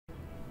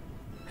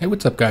Hey,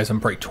 what's up guys,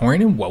 I'm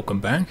Praetorian and welcome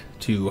back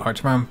to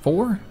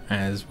HOI4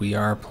 as we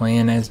are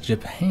playing as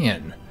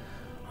Japan.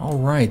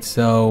 Alright,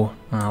 so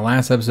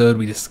last episode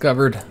we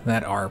discovered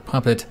that our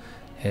puppet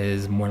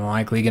is more than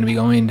likely going to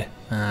be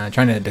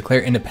trying to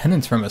declare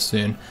independence from us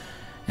soon.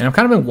 And I've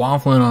kind of been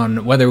waffling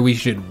on whether we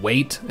should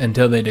wait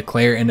until they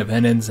declare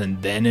independence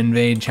and then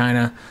invade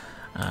China.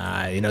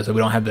 So we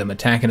don't have them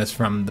attacking us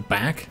from the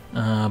back.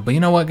 But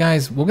you know what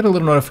guys, we'll get a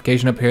little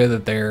notification up here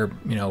that they're,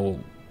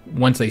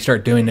 once they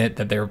start doing it,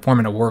 that they're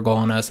forming a war goal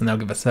on us, and they'll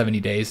give us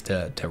 70 days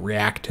to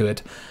react to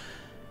it.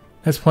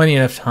 That's plenty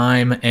enough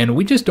time, and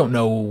we just don't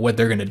know what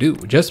they're going to do.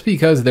 Just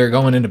because they're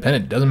going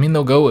independent doesn't mean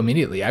they'll go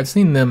immediately. I've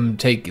seen them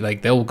take,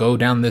 they'll go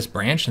down this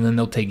branch, and then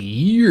they'll take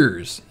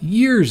years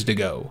to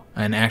go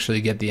and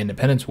actually get the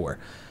independence war.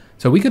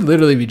 So we could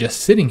literally be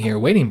just sitting here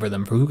waiting for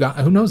them for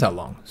who knows how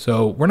long.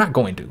 So we're not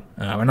going to.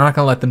 We're not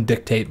going to let them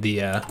dictate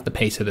the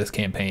pace of this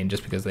campaign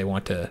just because they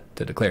want to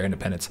declare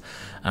independence.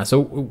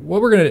 So what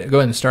we're going to go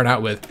ahead and start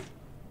out with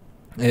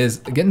is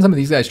getting some of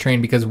these guys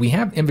trained, because we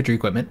have infantry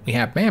equipment, we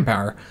have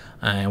manpower,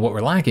 and what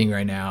we're lacking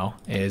right now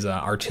is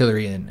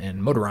artillery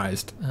and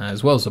motorized,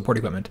 as well as support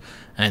equipment.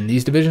 And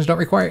these divisions don't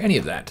require any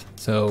of that.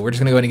 So we're just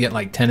going to go ahead and get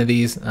like 10 of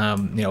these,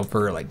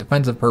 for like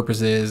defensive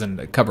purposes and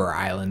to cover our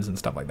islands and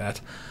stuff like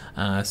that.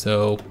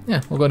 So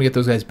yeah, we'll go ahead and get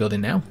those guys building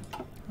now.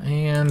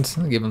 And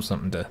I'll give them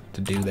something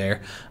to do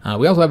there.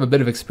 We also have a bit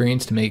of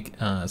experience to make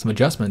some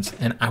adjustments.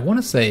 And I want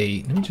to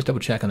say, let me just double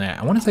check on that.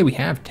 I want to say we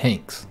have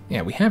tanks.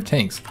 Yeah, we have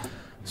tanks.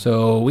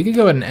 So we could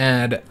go ahead and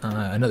add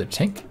another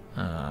tank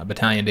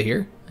battalion to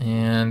here.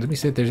 And let me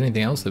see if there's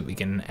anything else that we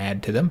can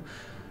add to them.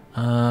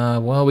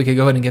 Well, we could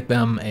go ahead and get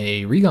them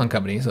a recon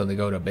company so they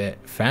go a bit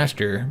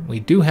faster. We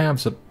do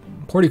have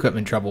support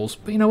equipment troubles,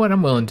 but you know what?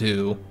 I'm willing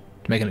to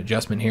make an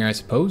adjustment here, I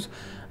suppose.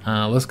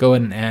 Let's go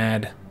ahead and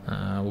add,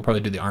 we'll probably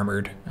do the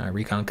armored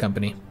recon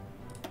company.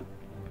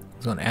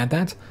 Let's go ahead and add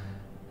that,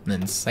 and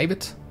then save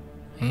it.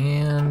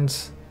 And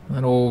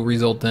that'll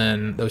result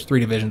in those 3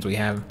 divisions we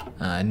have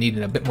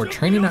needing a bit more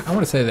training. I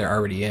want to say they're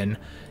already in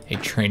a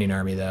training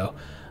army, though.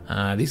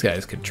 These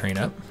guys could train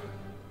up.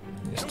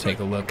 Just take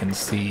a look and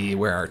see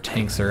where our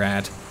tanks are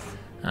at.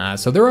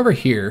 So they're over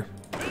here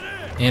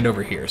and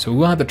over here. So we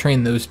will have to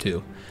train those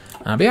 2.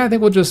 But yeah, I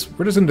think we're just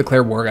going to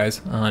declare war,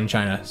 guys, on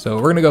China. So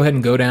we're going to go ahead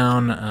and go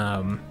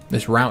down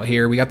this route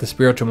here. We got the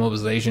spiritual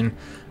mobilization.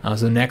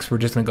 So next we're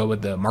just going to go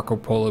with the Marco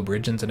Polo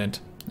Bridge incident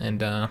and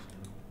go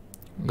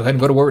ahead and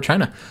go to war with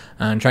China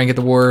and try and get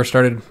the war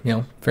started,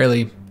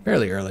 fairly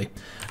early.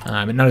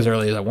 But not as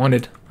early as I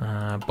wanted,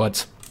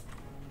 but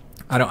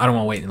I don't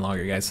want to wait any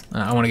longer, guys.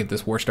 I want to get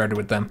this war started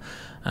with them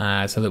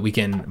so that we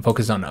can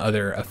focus on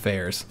other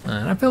affairs.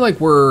 And I feel like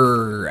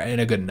we're in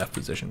a good enough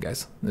position,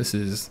 guys. This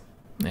is,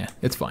 yeah,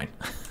 it's fine.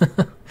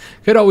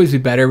 Could always be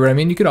better, but I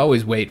mean, you could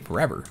always wait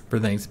forever for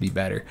things to be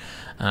better.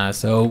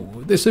 So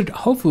this should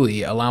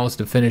hopefully allow us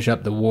to finish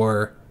up the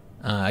war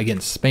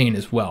against Spain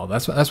as well.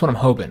 That's what I'm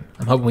hoping.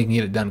 I'm hoping we can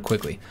get it done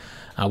quickly.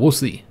 We'll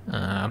see.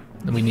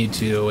 We need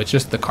to, it's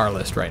just the car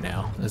list right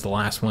now is the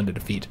last one to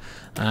defeat.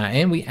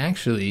 And we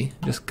actually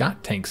just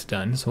got tanks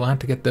done, so we'll have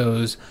to get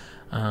those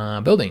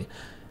building.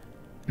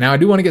 Now I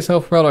do want to get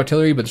self-propelled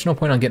artillery, but there's no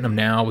point on getting them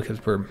now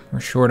because we're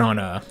short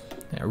on,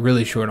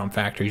 really short on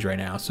factories right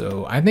now.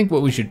 So I think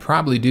what we should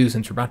probably do,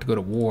 since we're about to go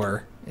to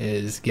war,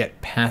 is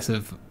get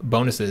passive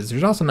bonuses.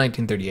 There's also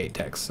 1938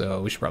 techs,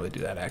 so we should probably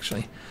do that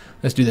actually.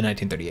 Let's do the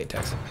 1938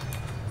 techs. Go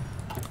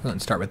ahead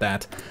and start with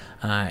that.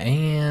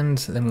 And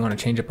then we want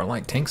to change up our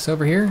light tanks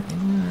over here.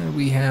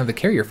 We have the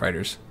carrier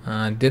fighters.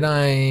 Did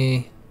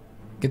I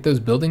get those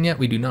building yet?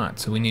 We do not,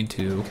 so we need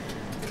to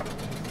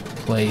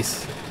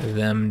place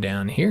them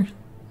down here.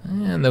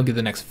 And they'll get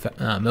the next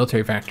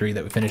military factory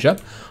that we finish up.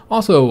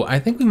 Also, I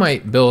think we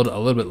might build a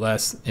little bit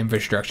less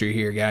infrastructure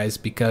here, guys,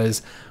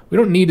 because we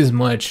don't need as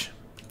much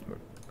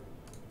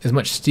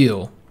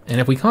steel. And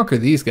if we conquer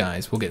these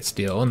guys, we'll get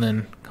steel, and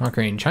then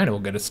conquering China will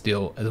get us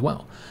steel as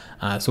well.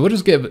 So we'll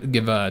just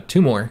give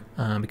 2 more,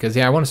 because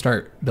yeah, I want to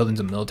start building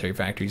some military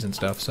factories and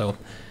stuff, so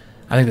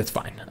I think that's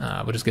fine.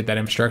 We'll just get that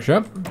infrastructure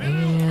up,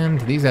 and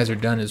these guys are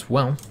done as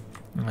well.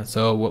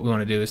 So what we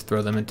want to do is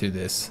throw them into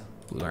this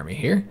blue army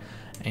here,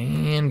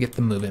 and get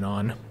them moving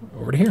on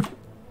over to here.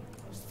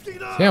 So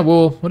yeah,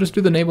 we'll just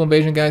do the naval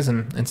invasion, guys,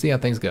 and see how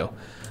things go.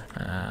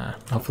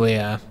 Hopefully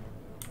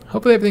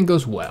everything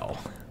goes well.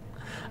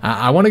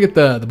 I want to get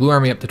the Blue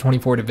Army up to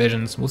 24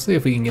 divisions. We'll see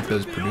if we can get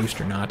those produced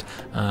or not.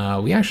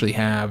 We actually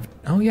have,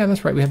 oh yeah,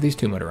 that's right, we have these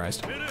 2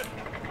 motorized.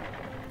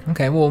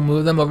 Okay, we'll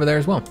move them over there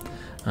as well.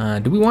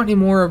 Do we want any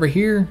more over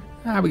here?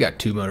 We got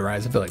 2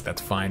 motorized. I feel like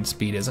that's fine.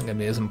 Speed isn't going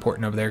to be as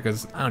important over there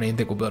because I don't even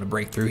think we'll be able to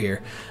break through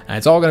here.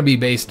 It's all going to be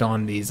based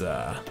on these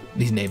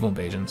naval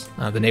invasions.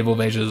 The naval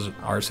invasions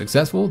are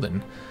successful,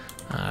 then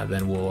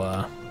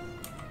we'll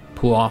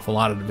pull off a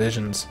lot of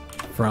divisions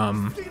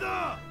from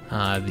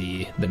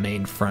the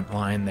main front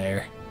line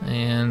there,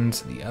 and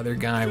the other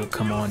guy will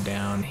come on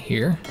down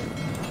here.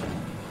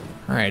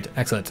 All right,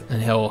 excellent,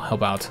 and he'll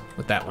help out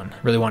with that one.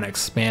 Really want to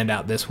expand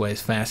out this way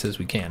as fast as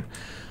we can.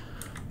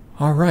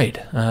 Alright,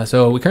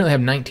 so we currently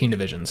have 19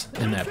 divisions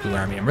in that blue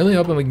army. I'm really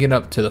hoping we can get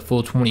up to the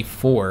full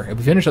 24. If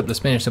we finish up the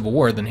Spanish Civil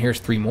War, then here's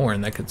 3 more,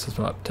 and that gets us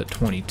up to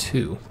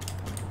 22.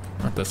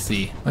 Let's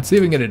see. Let's see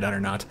if we can get it done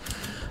or not.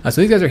 So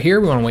these guys are here.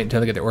 We want to wait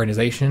until they get their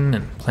organization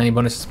and planning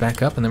bonuses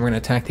back up, and then we're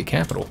going to attack the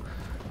capital.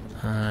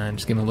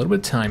 Just give them a little bit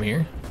of time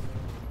here.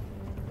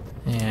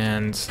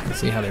 And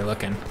let's see how they're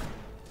looking.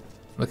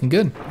 Looking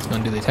good. Let's go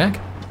and do the attack.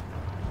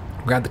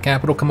 Grab the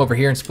capital, come over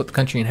here and split the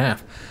country in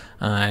half.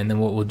 And then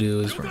what we'll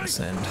do is we're going to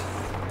send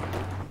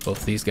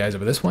both these guys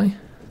over this way.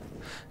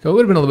 So it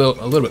would have been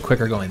a little bit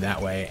quicker going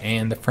that way.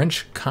 And the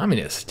French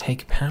communists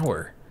take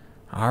power.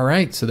 All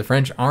right, so the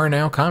French are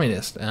now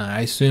communist.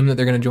 I assume that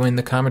they're going to join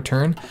the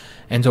Comintern.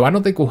 And so I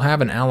don't think we'll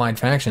have an allied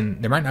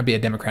faction. There might not be a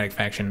democratic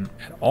faction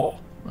at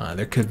all.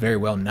 There could very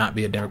well not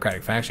be a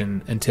democratic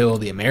faction until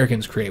the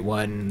Americans create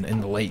one in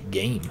the late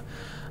game.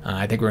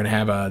 I think we're going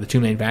to have the 2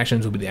 main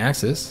factions will be the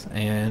Axis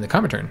and the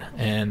Comintern,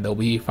 and they'll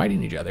be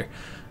fighting each other.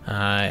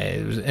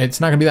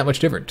 It's not going to be that much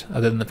different,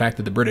 other than the fact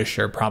that the British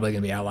are probably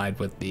going to be allied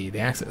with the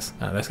Axis.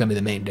 That's going to be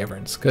the main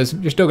difference, because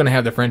you're still going to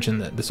have the French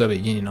and the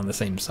Soviet Union on the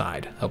same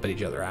side, helping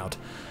each other out.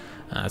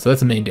 So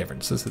that's the main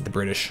difference, is that the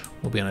British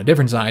will be on a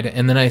different side,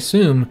 and then I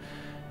assume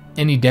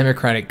any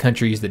democratic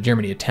countries that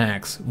Germany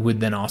attacks would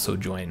then also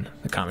join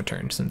the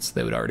Comintern, since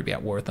they would already be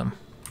at war with them.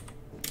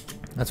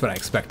 That's what I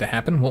expect to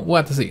happen. We'll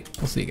have to see.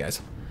 We'll see,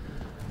 guys.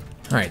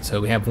 Alright,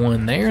 so we have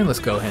one there. Let's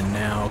go ahead and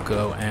now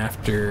go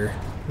after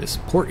this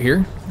port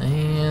here,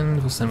 and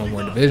we'll send one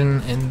more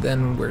division. And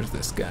then where's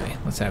this guy?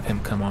 Let's have him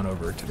come on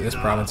over to this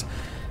province.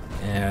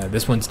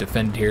 This one's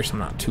defended here, so I'm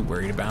not too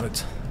worried about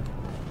it.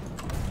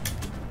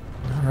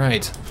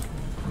 Alright,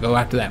 go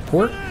after that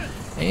port.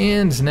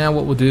 And now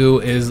what we'll do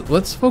is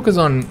let's focus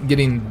on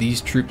getting these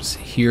troops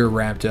here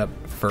wrapped up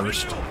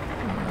first.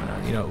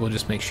 You know, we'll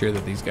just make sure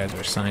that these guys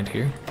are assigned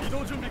here.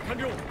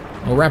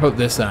 We'll wrap up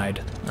this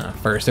side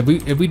first. If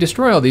we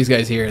destroy all these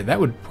guys here, that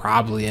would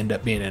probably end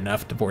up being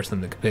enough to force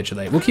them to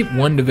capitulate. We'll keep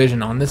one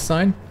division on this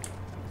side.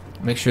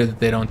 Make sure that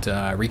they don't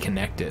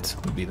reconnect it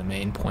would be the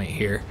main point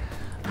here.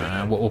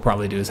 What we'll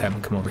probably do is have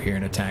them come over here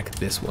and attack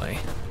this way.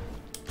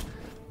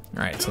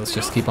 Alright, so let's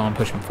just keep on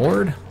pushing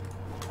forward.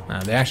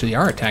 They actually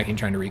are attacking,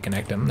 trying to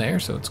reconnect them there,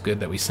 so it's good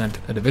that we sent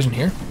a division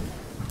here.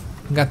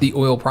 We got the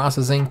oil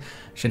processing,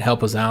 should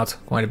help us out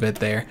quite a bit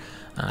there.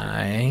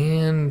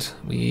 And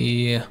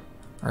we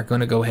are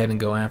going to go ahead and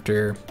go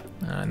after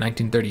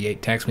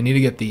 1938 techs. We need to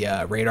get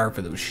the radar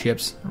for those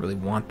ships. I really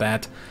want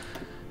that.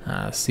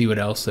 See what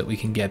else that we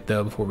can get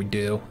though before we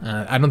do.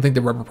 I don't think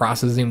the rubber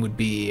processing would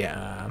be,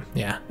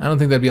 yeah, I don't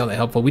think that'd be all that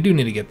helpful. We do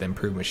need to get the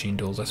improved machine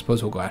tools. I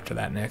suppose we'll go after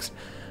that next.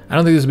 I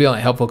don't think this will be all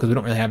that helpful because we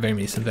don't really have very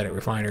many synthetic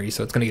refineries,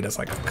 so it's going to get us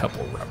like a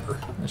couple rubber.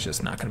 It's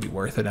just not going to be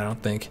worth it, I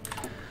don't think.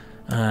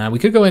 We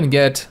could go ahead and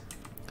get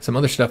some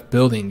other stuff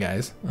building,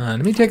 guys. Let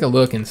me take a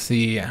look and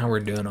see how we're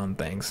doing on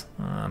things.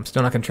 I'm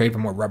still not going to trade for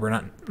more rubber,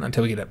 not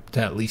until we get up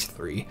to at least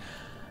 3.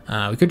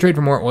 We could trade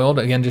for more oil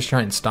to, again, just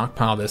try and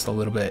stockpile this a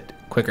little bit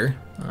quicker.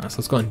 So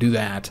let's go ahead and do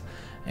that.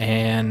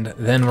 And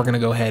then we're going to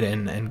go ahead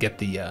and get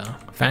the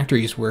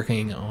factories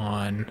working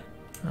on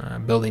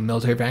building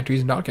military factories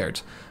and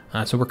dockyards.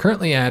 So we're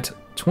currently at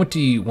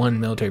 21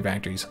 military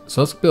factories.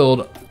 So let's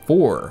build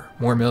 4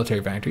 more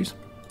military factories.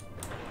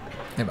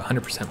 I have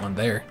 100% one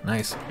there.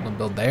 Nice. We'll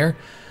build there.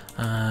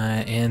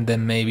 And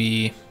then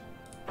maybe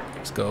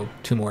let's go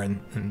 2 more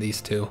in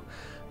these 2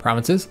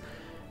 provinces.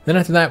 Then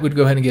after that, we'd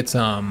go ahead and get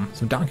some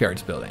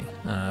dockyards building.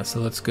 So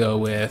let's go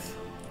with,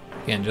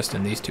 again, just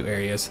in these 2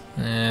 areas.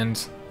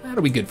 And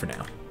that'll be good for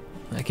now.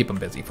 Keep them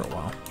busy for a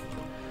while.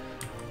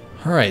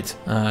 All right.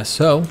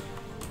 So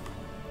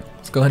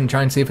let's go ahead and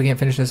try and see if we can't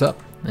finish this up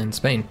in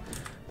Spain.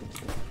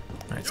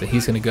 All right, so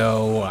he's going to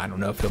go, I don't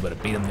know if he'll be able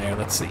to beat him there.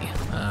 Let's see.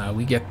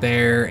 We get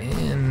there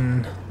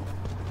in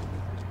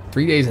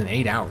 3 days and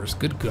 8 hours.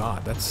 Good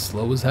God, that's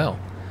slow as hell.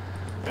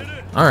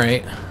 All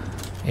right.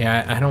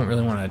 Yeah, I don't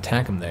really want to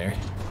attack him there.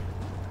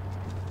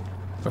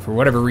 But for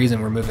whatever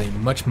reason, we're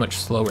moving much, much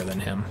slower than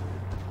him.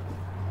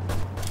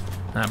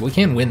 But we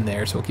can win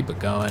there, so we'll keep it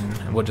going.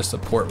 And we'll just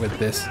support with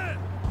this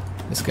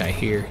guy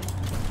here.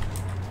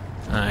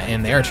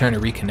 And they are trying to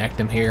reconnect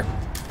him here.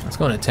 Let's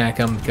go and attack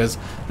him because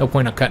no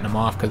point on cutting him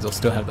off because they'll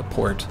still have the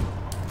port.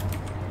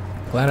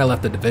 Glad I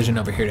left the division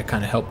over here to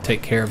kind of help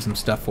take care of some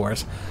stuff for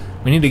us.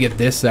 We need to get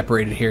this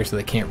separated here so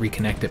they can't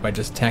reconnect it by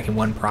just attacking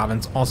one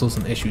province. Also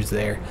some issues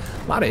there.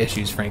 A lot of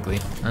issues, frankly.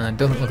 It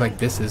doesn't look like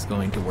this is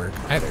going to work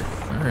either.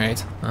 All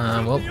right.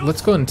 Well,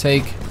 let's go ahead and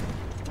take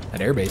that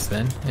airbase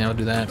then. Yeah, I'll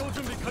do that.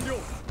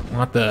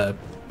 We're going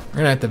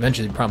to have to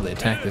eventually probably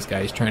attack this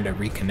guy. He's trying to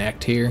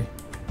reconnect here.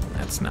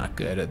 That's not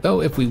good.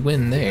 Though if we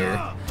win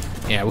there,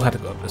 yeah, we'll have to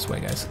go up this way,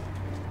 guys.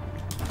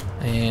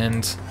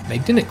 And they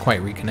didn't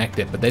quite reconnect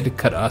it, but they did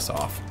cut us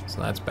off,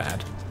 so that's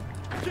bad.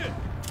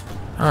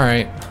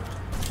 Alright.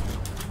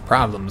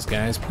 Problems,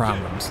 guys,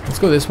 problems. Let's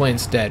go this way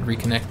instead,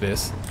 reconnect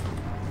this.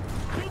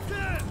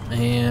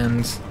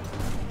 And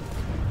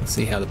let's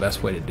see how the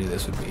best way to do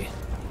this would be.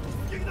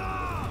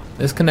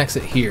 This connects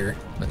it here,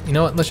 but you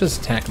know what, let's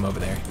just attack him over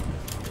there.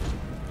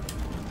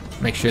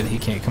 make sure that he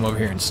can't come over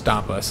here and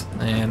stop us.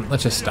 And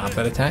let's just stop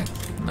that attack,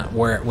 not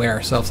wear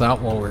ourselves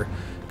out while we're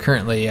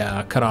currently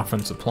cut off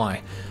from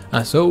supply.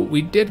 So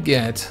we did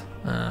get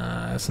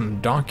some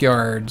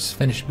dockyards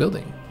finished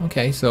building.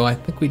 Okay, so I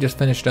think we just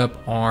finished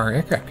up our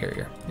aircraft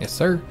carrier. Yes,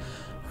 sir.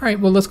 All right,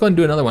 well, let's go ahead and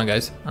do another one,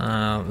 guys.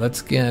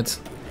 Let's get,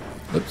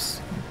 oops,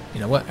 you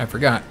know what, I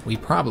forgot. We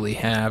probably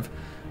have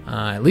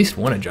at least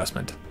one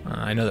adjustment.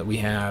 I know that we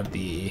have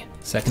the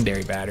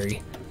secondary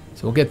battery,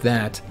 so we'll get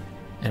that,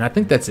 and I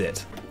think that's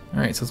it. All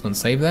right, so let's go and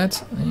save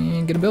that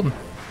and get a building.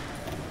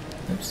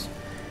 Oops.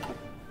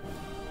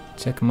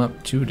 Check them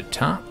up to the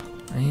top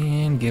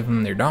and give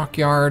them their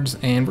dockyards,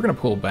 and we're gonna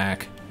pull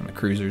back on the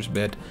cruisers a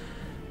bit.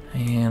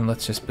 And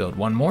let's just build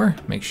one more,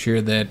 make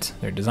sure that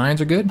their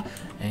designs are good,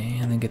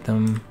 and then get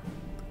them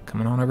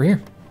coming on over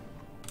here.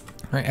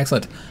 All right,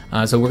 excellent.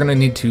 So we're gonna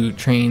need to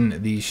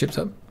train these ships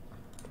up.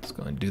 Let's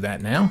go and do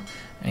that now,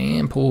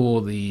 and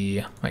pull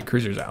the light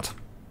cruisers out.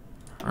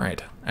 All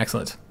right,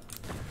 excellent.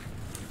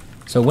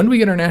 So when do we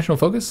get our national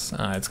focus?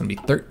 It's gonna be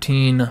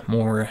 13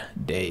 more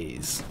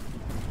days.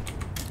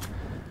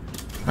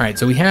 All right,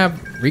 so we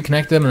have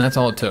reconnected them, and that's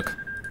all it took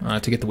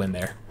to get the win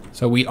there.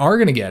 So we are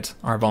going to get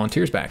our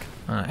volunteers back.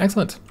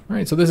 Excellent. All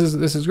right, so this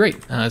is great.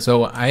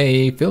 So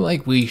I feel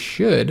like we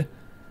should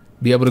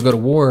be able to go to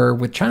war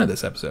with China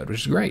this episode,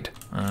 which is great.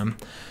 It's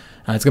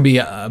going to be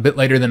a bit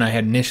later than I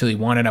had initially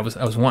wanted. I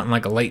was wanting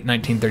like a late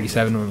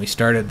 1937 when we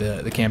started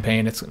the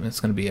campaign. It's going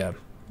to be a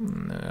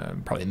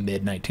probably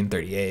mid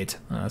 1938.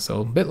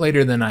 So a bit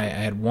later than I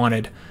had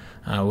wanted.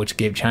 Which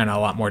gave China a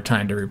lot more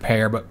time to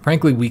repair, but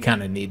frankly we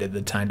kind of needed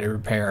the time to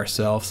repair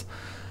ourselves.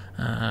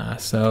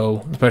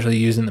 So especially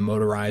using the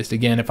motorized.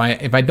 Again, if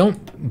I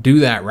don't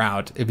do that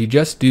route, if you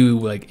just do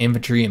like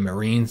infantry and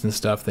marines and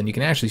stuff, then you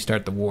can actually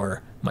start the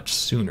war much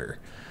sooner.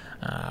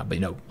 But you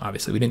know,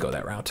 obviously we didn't go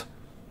that route.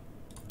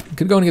 We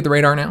could go and get the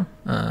radar now,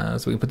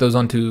 so we can put those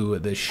onto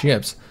the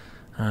ships.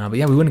 But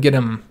yeah, we wouldn't get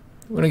them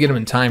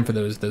in time for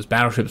those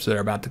battleships that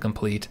are about to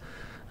complete.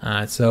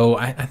 So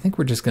I think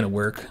we're just going to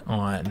work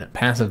on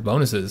passive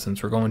bonuses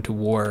since we're going to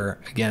war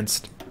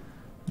against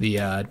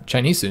the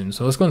Chinese soon.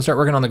 So let's go and start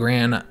working on the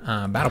grand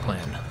battle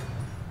plan.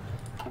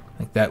 I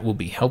think that will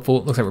be helpful.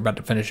 It looks like we're about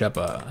to finish up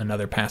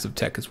another passive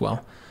tech as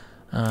well.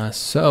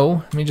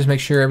 So let me just make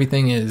sure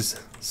everything is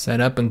set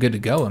up and good to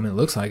go. I mean, it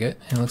looks like it.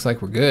 It looks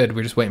like we're good.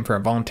 We're just waiting for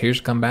our volunteers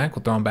to come back.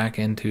 We'll throw them back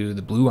into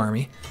the Blue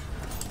Army.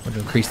 We'll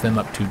increase them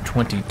up to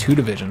 22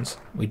 divisions.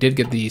 We did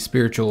get the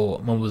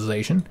spiritual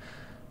mobilization.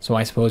 So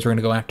I suppose we're going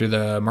to go after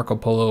the Marco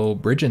Polo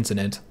bridge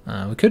incident.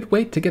 We could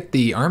wait to get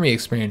the army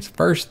experience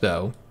first,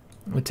 though.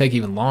 It would take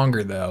even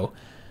longer, though.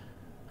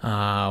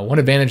 One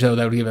advantage, though,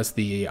 that would give us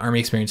the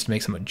army experience to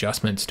make some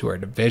adjustments to our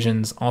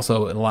divisions.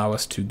 Also, it allow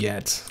us to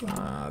get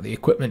the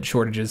equipment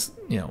shortages,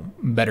 you know,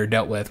 better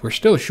dealt with. We're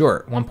still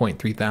short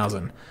 1.3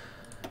 thousand.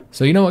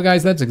 So you know what,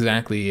 guys? That's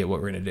exactly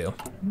what we're going to do.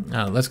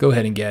 Let's go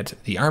ahead and get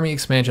the army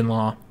expansion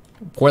law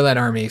for that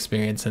army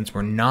experience, since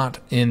we're not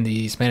in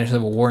the Spanish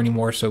Civil War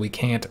anymore, so we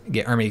can't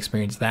get army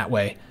experience that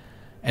way.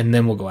 And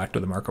then we'll go after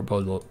the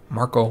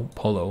Marco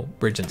Polo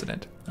bridge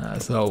incident.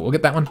 So we'll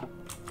get that one.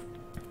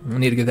 We'll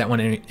need to get that one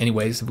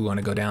anyways if we want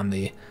to go down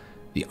the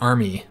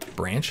army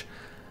branch.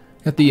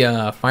 Got the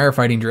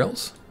firefighting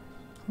drills.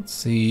 Let's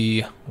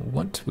see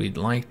what we'd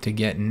like to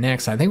get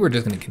next. I think we're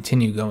just going to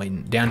continue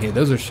going down here.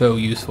 Those are so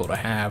useful to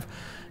have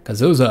because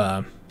those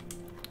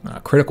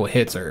critical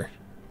hits are,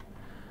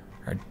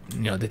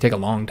 you know, they take a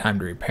long time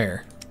to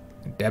repair.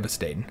 They're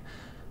devastating.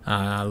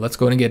 Let's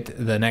go ahead and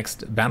get the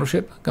next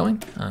battleship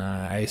going.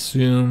 I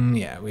assume,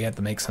 yeah, we have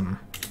to make some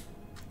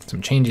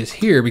changes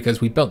here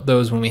because we built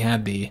those when we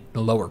had the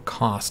lower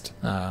cost,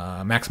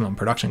 maximum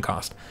production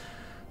cost.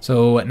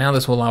 So now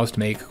this will allow us to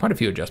make quite a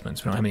few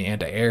adjustments. We don't have any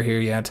anti-air here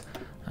yet.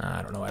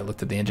 I don't know, I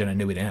looked at the engine, I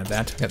knew we didn't have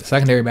that. We got the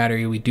secondary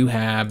battery. We do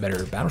have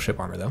better battleship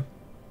armor though.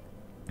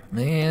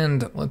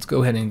 And let's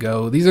go ahead and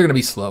go. These are going to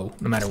be slow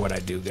no matter what I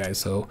do, guys.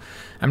 So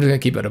I'm just going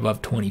to keep it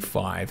above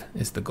 25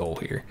 is the goal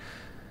here.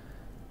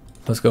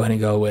 Let's go ahead and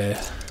go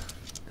with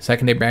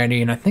secondary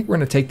battery. And I think we're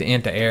going to take the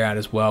anti-air out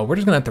as well. We're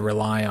just going to have to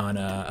rely on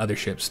other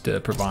ships to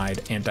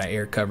provide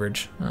anti-air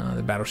coverage.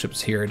 The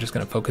battleships here are just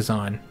going to focus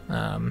on,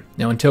 you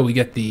know, until we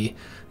get the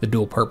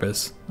dual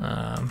purpose,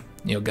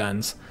 you know,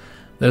 guns.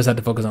 Those have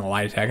to focus on a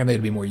light attack. I think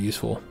it'd be more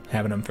useful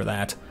having them for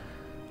that.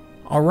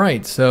 All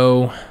right,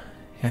 so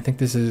I think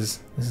this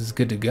is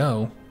good to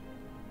go.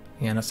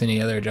 Yeah, not seeing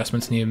any other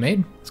adjustments need to be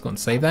made. Let's go and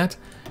save that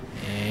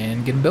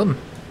and get them building.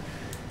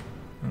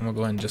 And we'll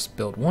go ahead and just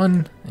build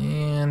one,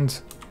 and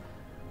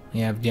we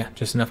have, yeah,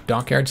 just enough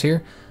dockyards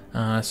here.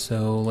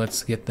 So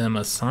let's get them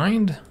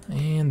assigned,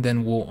 and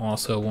then we'll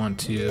also want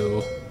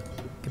to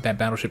get that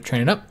battleship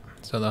trained up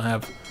so they'll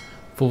have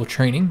full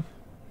training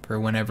for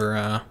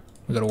whenever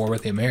we go to war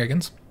with the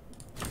Americans.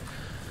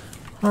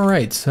 All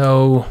right,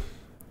 so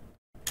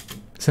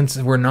since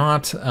we're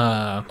not,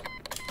 I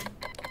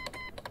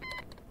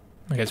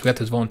guess we got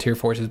those volunteer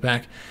forces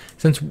back.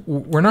 since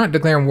we're not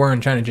declaring war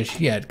on China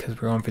just yet,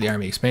 because we're going for the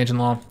army expansion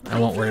law, I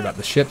won't worry about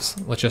the ships.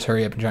 Let's just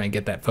hurry up and try and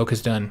get that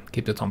focus done.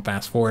 Keep this on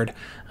fast forward.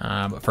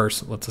 But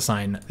first, let's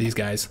assign these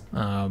guys.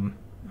 What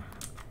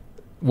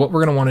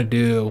we're going to want to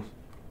do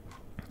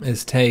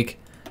is take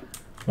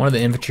one of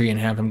the infantry and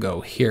have them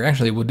go here.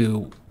 Actually, we'll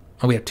do...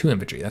 Oh, we have 2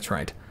 infantry. That's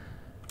right.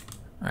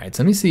 All right,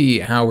 so let me see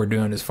how we're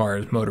doing as far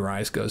as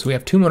motorized goes. We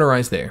have 2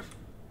 motorized there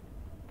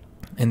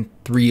and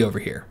 3 over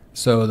here.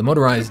 So the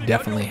motorized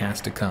definitely has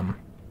to come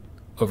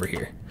over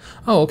here.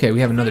 Oh, okay, we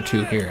have another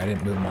 2 here. I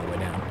didn't move them all the way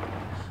down.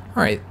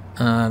 All right,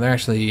 they're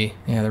actually,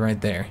 yeah, they're right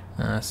there.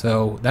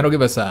 So that'll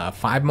give us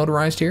 5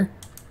 motorized here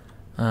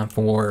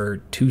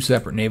for 2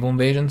 separate naval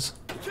invasions.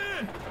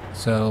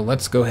 So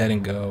let's go ahead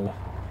and go,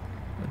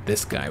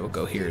 this guy will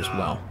go here as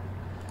well.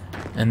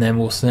 And then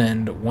we'll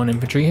send 1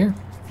 infantry here.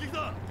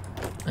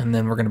 And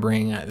then we're going to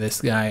bring this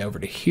guy over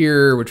to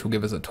here, which will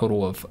give us a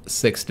total of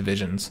 6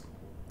 divisions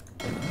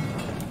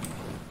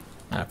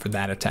for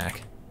that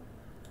attack.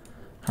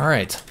 All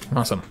right,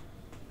 awesome.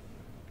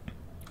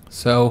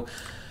 So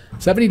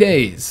 70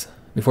 days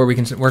before we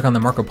can work on the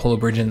Marco Polo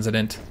Bridge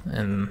incident,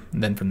 and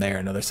then from there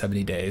another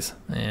 70 days.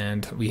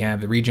 And we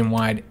have the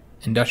region-wide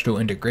industrial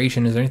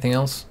integration. Is there anything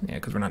else? Yeah,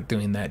 because we're not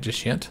doing that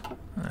just yet.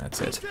 That's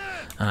it.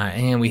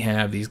 And we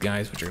have these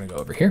guys, which are going to go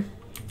over here.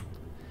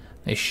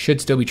 They should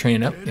still be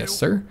training up. Yes,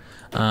 sir.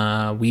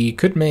 We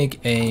could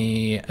make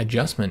a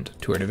adjustment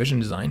to our division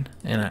design,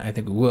 and I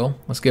think we will.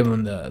 Let's give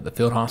them the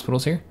field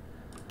hospitals here,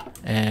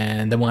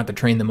 and then we'll have to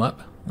train them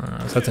up.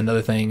 So that's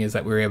another thing, is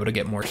that we were able to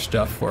get more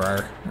stuff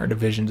for our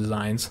division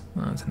designs.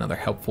 That's another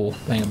helpful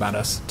thing about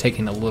us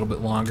taking a little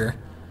bit longer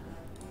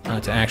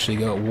to actually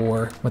go at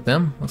war with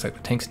them. Looks like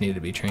the tanks needed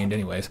to be trained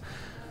anyways.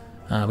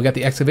 We got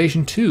the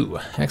excavation 2.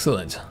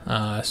 Excellent.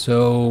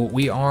 So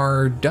we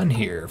are done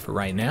here for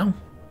right now.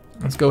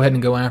 Let's go ahead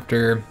and go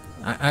after...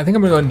 I think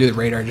I'm going to go ahead and do the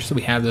radar just so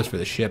we have those for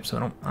the ship,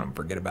 so I don't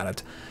forget about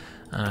it.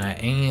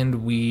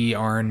 And we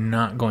are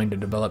not going to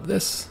develop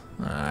this.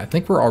 I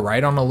think we're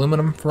alright on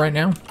aluminum for right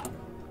now.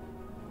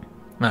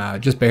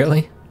 Just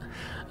barely.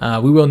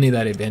 We will need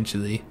that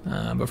eventually,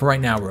 but for right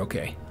now we're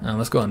okay.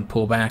 Let's go ahead and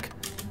pull back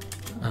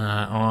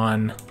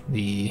on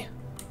the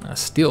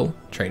steel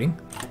trading.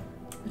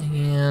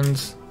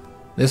 And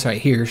this right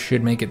here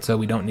should make it so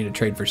we don't need to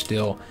trade for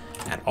steel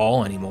at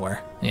all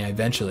anymore. Yeah,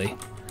 eventually.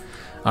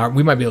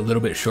 We might be a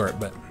little bit short,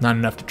 but not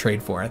enough to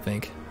trade for, I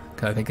think.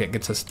 Because I think that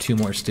gets us 2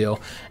 more steel.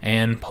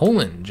 And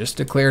Poland just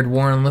declared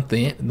war on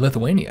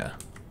Lithuania.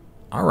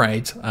 All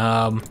right.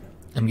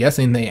 I'm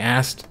guessing they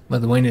asked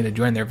Lithuania to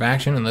join their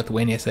faction, and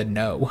Lithuania said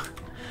no.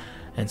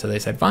 And so they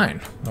said,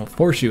 fine, we'll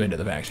force you into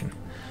the faction.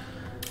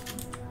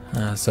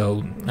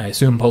 So I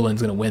assume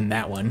Poland's going to win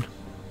that one.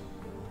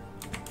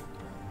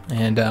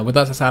 And with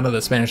us out of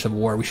the Spanish Civil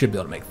War, we should be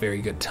able to make very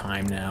good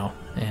time now.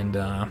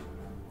 And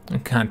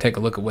kind of take a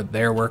look at what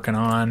they're working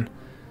on.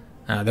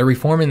 They're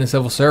reforming the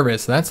civil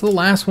service. That's the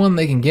last one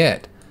they can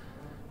get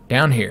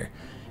down here.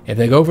 If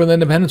they go for the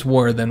independence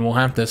war, then we'll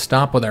have to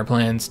stop with our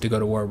plans to go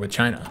to war with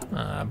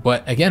China.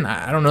 But again,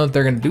 I don't know if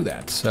they're going to do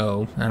that,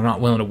 so I'm not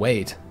willing to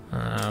wait.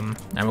 I mean,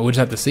 we'll just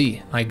have to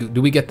see. Like,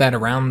 do we get that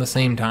around the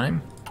same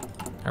time?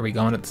 Are we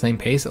going at the same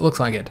pace? It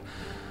looks like it.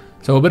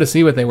 So we'll better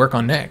see what they work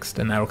on next,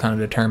 and that'll kind of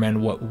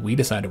determine what we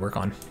decide to work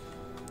on.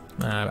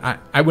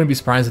 I wouldn't be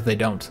surprised if they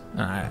don't.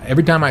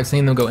 Every time I've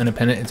seen them go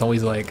independent, it's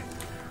always like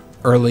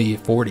early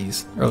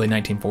 40s, early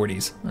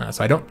 1940s.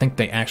 So I don't think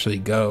they actually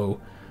go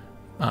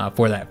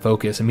for that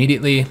focus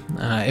immediately.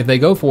 If they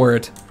go for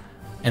it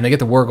and they get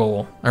the war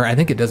goal, or I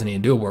think it doesn't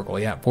even do a war goal,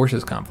 yeah,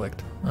 forces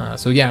conflict.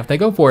 So yeah, if they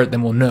go for it,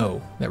 then we'll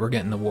know that we're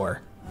getting the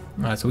war.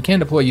 So we can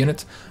deploy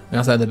units. We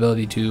also have the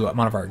ability to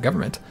modify our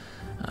government.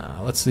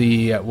 Let's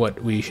see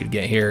what we should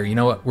get here. You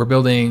know what? We're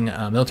building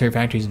military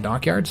factories and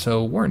dockyards,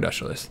 so war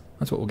industrialists.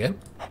 That's what we'll get.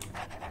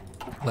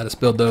 Let us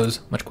build those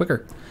much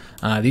quicker.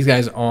 These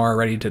guys are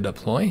ready to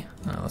deploy.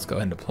 Let's go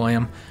ahead and deploy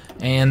them.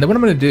 And then what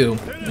I'm going to do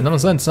is I'm going to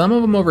send some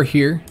of them over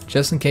here,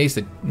 just in case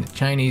the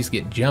Chinese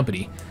get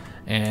jumpity,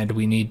 and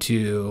we need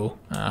to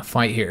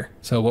fight here.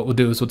 So what we'll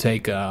do is we'll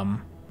take 5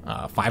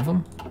 of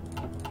them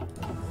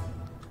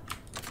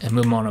and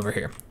move them on over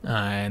here,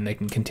 and they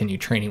can continue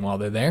training while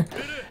they're there.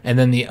 And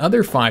then the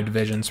other 5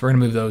 divisions, we're gonna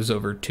move those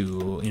over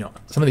to, you know,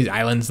 some of these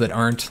islands that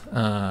aren't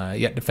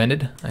yet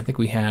defended. I think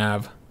we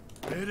have,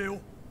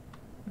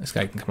 this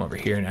guy can come over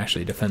here and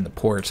actually defend the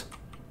port.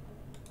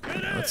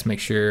 Let's make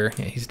sure,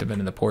 yeah, he's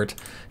defending the port.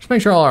 Just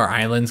make sure all our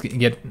islands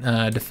get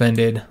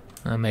defended.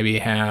 Maybe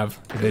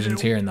have divisions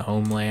here in the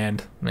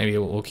homeland. Maybe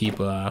we'll keep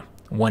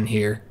 1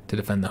 here to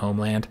defend the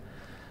homeland.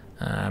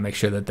 Make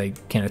sure that they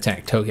can't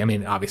attack Tokyo. I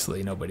mean,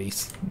 obviously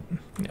nobody's,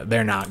 you know,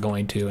 they're not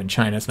going to, and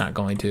China's not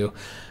going to.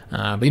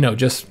 But, you know,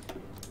 just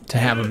to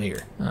have them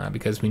here,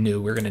 because we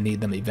knew we were going to need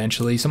them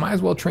eventually. So might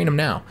as well train them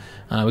now.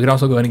 We could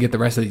also go ahead and get the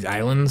rest of these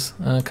islands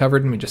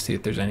covered. Let me just see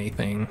if there's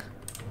anything.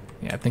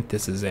 Yeah, I think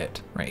this is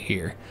it right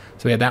here.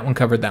 So we have that one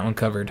covered, that one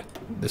covered.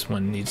 This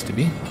one needs to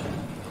be.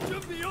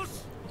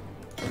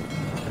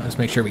 Let's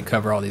make sure we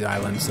cover all these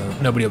islands so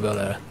nobody will be able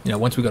to, you know,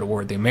 once we go to war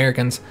with the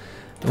Americans,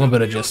 a little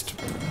bit of just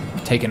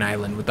take an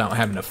island without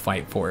having to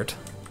fight for it.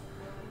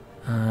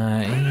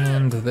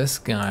 And this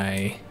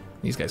guy,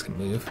 these guys can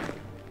move.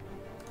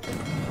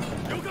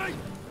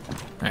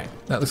 Alright,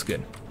 that looks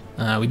good.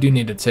 We do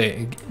need to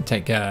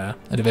take a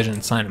division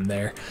and sign them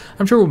there.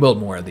 I'm sure we'll build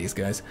more of these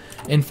guys.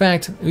 In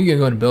fact, we can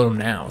go ahead and build them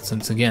now,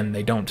 since again,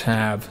 they don't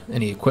have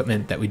any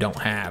equipment that we don't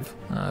have.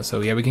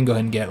 So yeah, we can go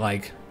ahead and get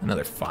like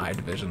another 5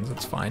 divisions,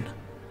 that's fine.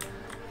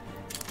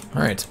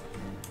 Alright.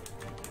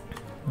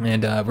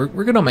 And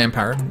we're good on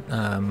manpower.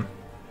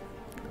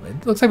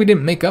 It looks like we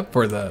didn't make up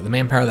for the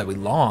manpower that we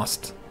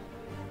lost.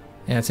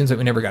 Yeah, it seems like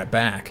we never got it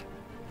back.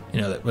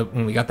 You know, that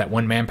when we got that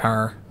 1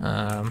 manpower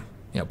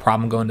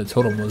problem going to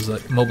total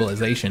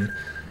mobilization.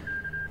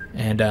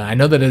 And I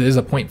know that it is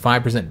a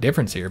 0.5%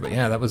 difference here, but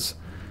yeah, that was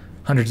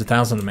hundreds of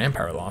thousands of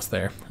manpower lost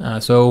there.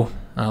 So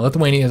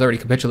Lithuania has already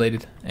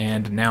capitulated,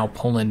 and now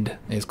Poland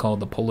is called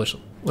the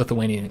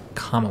Polish-Lithuanian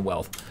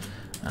Commonwealth.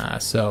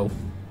 So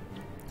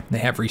they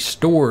have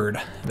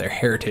restored their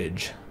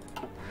heritage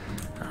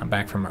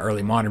back from an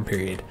early modern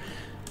period.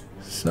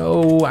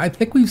 So I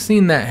think we've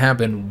seen that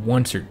happen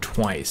once or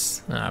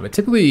twice, but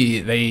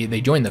typically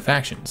they join the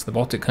factions. The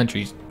Baltic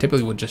countries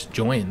typically would just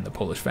join the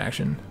Polish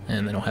faction,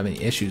 and they don't have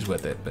any issues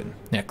with it. But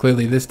yeah,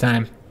 clearly this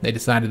time they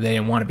decided they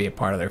didn't want to be a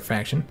part of their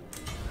faction.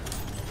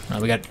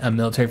 We got a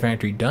military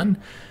factory done.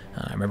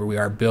 Remember, we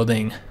are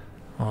building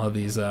all of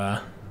these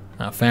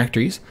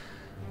factories,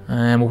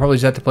 and we'll probably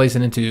just have to place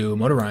it into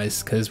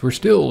motorized because we're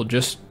still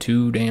just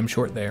too damn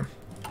short there.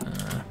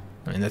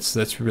 I mean,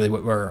 that's really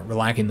what we're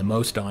lacking the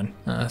most on.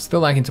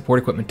 Still lacking support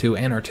equipment too,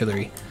 and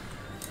artillery.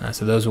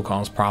 So those will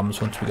cause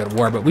problems once we go to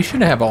war, but we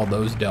should have all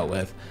those dealt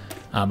with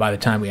by the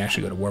time we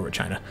actually go to war with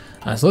China.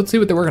 So let's see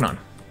what they're working on.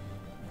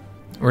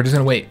 We're just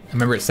going to wait.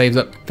 Remember, it saves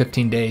up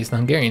 15 days. The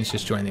Hungarians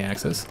just joined the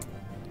Axis.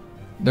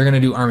 They're going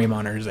to do army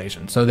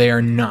modernization, so they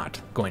are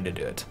not going to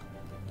do it.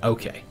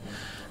 Okay,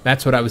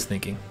 that's what I was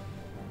thinking.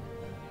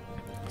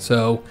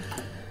 So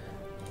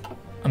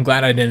I'm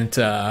glad I didn't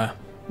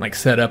like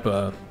set up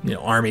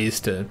armies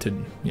to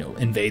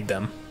invade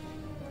them.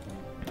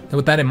 So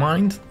with that in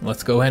mind,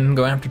 let's go ahead and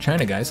go after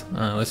China, guys.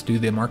 Let's do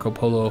the Marco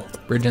Polo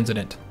bridge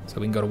incident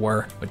so we can go to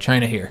war with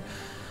China here,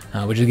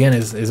 which again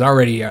is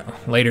already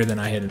later than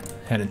I had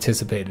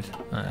anticipated.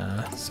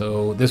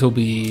 So this will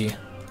be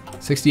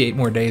 68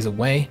 more days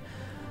away.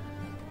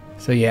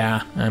 So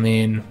yeah, I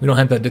mean, we don't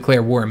have to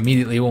declare war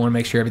immediately. We'll want to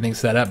make sure everything's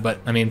set up, but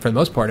I mean, for the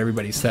most part,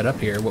 everybody's set up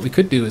here. What we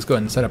could do is go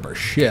ahead and set up our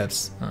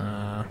shifts.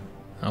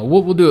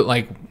 We'll do it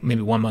like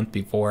maybe 1 month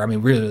before. I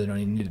mean, we really don't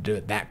even need to do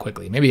it that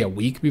quickly. Maybe a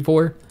week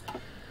before.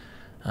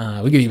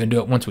 We could even do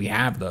it once we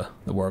have the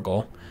war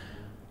goal.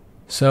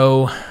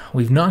 So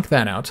we've knocked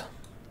that out.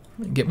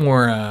 Get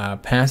more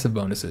passive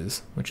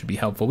bonuses, which would be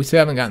helpful. We still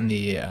haven't gotten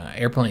the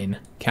airplane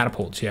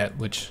catapults yet,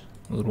 which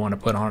we would want to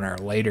put on our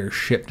later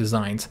ship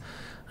designs,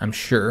 I'm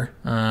sure.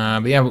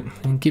 But yeah, we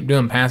can keep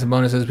doing passive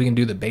bonuses. We can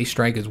do the base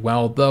strike as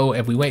well, though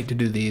if we wait to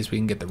do these, we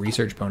can get the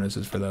research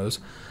bonuses for those,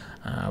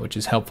 which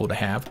is helpful to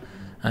have.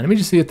 Let me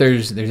just see if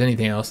there's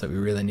anything else that we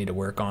really need to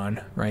work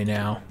on right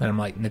now that I'm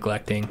like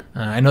neglecting.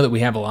 I know that we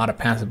have a lot of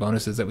passive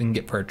bonuses that we can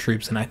get for our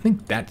troops, and I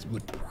think that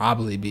would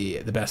probably be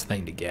the best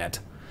thing to get.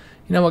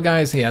 You know what,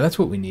 guys? Yeah, that's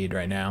what we need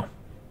right now.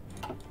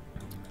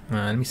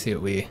 Let me see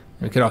what we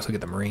could also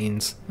get the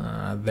Marines,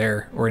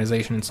 their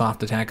organization and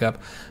soft attack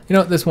up. You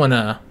know, this one,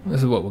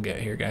 this is what we'll get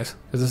here, guys,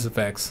 because this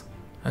affects,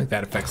 I think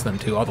that affects them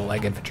too. All the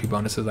leg infantry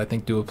bonuses I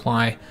think do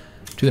apply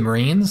to the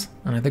Marines,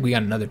 and I think we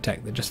got another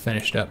tech that just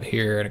finished up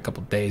here in a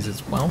couple days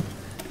as well.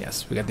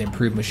 Yes, we got the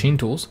improved machine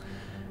tools,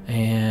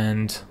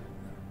 and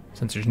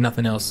since there's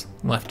nothing else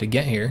left to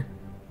get here,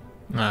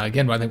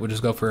 again, I think we'll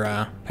just go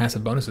for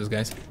passive bonuses,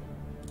 guys.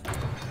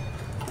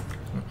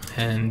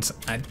 And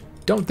I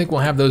don't think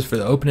we'll have those for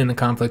the opening of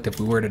conflict if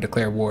we were to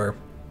declare war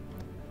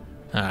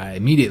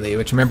immediately,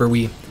 which remember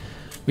we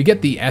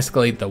get the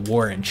escalate the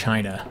war in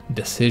China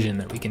decision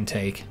that we can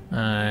take.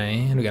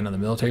 And we got another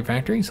military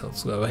factory, so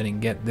let's go ahead and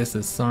get this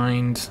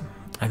assigned.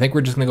 I think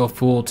we're just going to go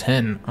full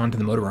 10 onto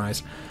the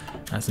motorized,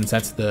 since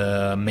that's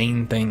the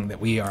main thing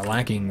that we are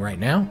lacking right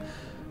now.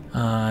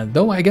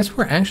 Though I guess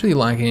we're actually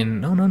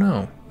lacking, no,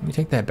 let me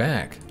take that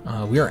back.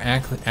 We are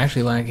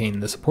actually lacking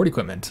the support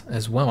equipment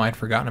as well. I'd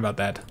forgotten about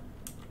that.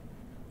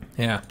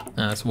 Yeah,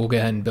 so we'll go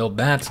ahead and build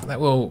that. That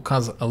will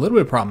cause a little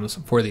bit of problems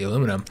for the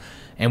aluminum.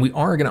 And we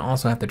are going to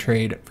also have to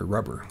trade for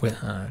rubber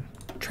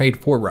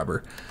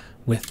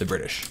with the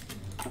British,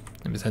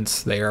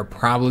 since they are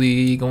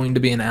probably going to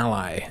be an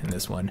ally in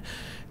this one.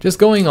 Just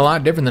going a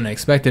lot different than I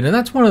expected, and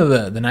that's one of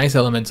the nice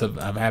elements of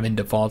having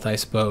default, I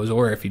suppose,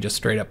 or if you just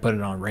straight up put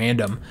it on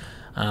random,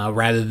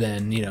 rather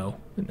than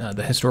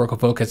the historical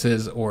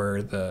focuses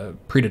or the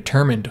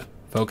predetermined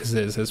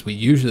focuses as we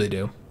usually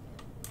do.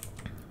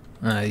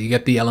 You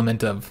get the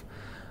element of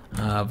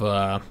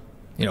randomness,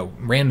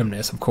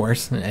 of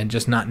course, and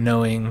just not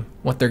knowing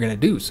what they're going to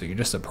do, so you're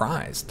just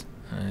surprised.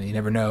 You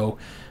never know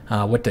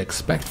what to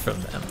expect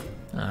from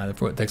them,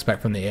 what to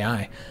expect from the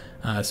AI.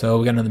 So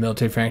we got another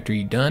military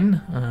factory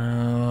done.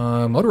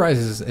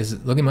 Motorized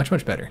is looking much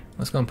better.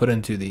 Let's go and put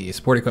into the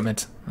support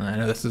equipment. I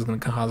know this is going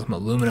to cause some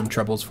aluminum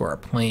troubles for our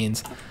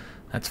planes.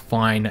 That's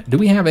fine. Do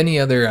we have any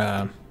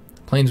other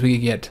planes we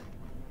could get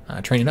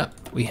training up?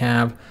 We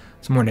have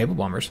some more naval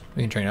bombers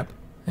we can train up.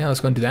 Yeah, let's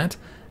go and do that.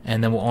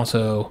 And then we'll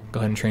also go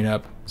ahead and train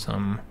up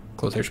some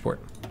close air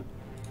support.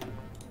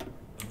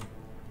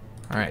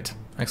 All right,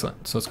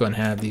 excellent. So let's go ahead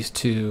and have these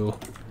two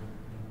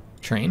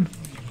train.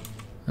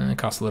 It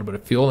costs a little bit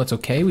of fuel. That's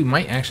okay. We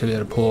might actually be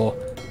able to pull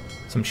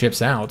some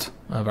ships out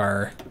of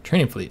our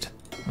training fleet.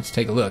 Let's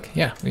take a look.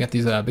 Yeah, we got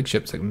these big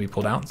ships that can be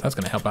pulled out. So that's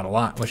going to help out a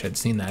lot. Wish I'd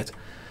seen that.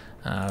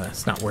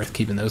 It's not worth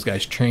keeping those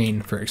guys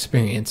trained for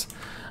experience.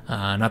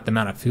 Not the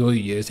amount of fuel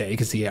you use. Yeah, you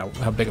can see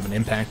how big of an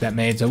impact that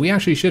made. So we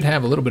actually should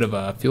have a little bit of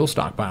a fuel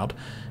stockpiled.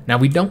 Now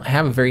we don't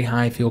have a very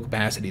high fuel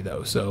capacity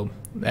though, so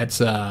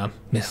that's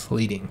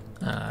misleading.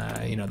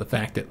 You know, the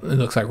fact that it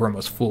looks like we're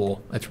almost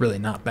full. That's really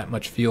not that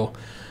much fuel.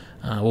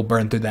 We'll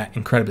burn through that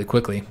incredibly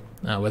quickly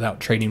without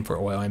trading for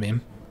oil, I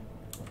mean.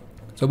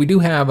 So we do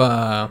have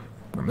our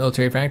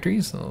military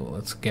factories, so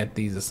let's get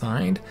these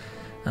assigned.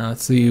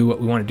 Let's see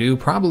what we want to do.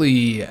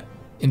 Probably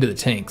into the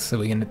tanks so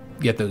we can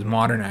get those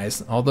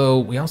modernized. Although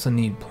we also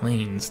need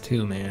planes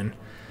too, man.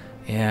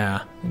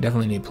 Yeah, we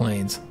definitely need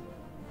planes.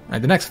 All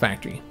right, the next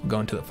factory, we'll go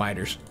into the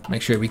fighters.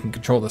 Make sure we can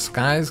control the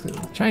skies. The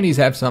Chinese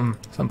have some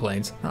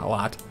planes, not a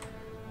lot,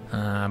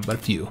 but a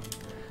few.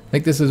 I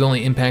think this is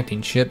only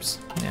impacting ships.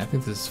 Yeah, I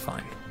think this is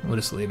fine. We'll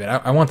just leave it.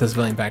 I want the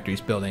civilian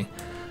factories building.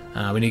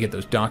 We need to get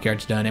those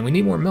dockyards done, and we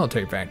need more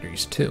military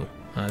factories too.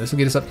 This will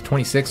get us up to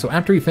 26. So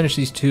after we finish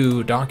these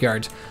two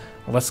dockyards,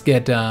 let's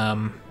get,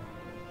 let's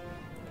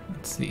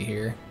see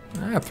here.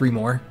 I have 3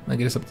 more. That'll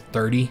get us up to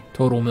 30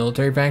 total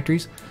military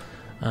factories.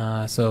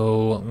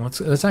 So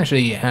let's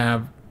actually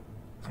have,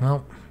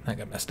 well, that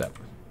got messed up.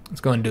 Let's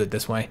go and do it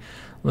this way.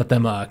 Let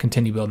them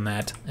continue building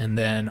that, and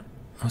then,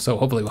 so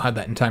hopefully we'll have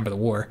that in time for the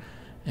war.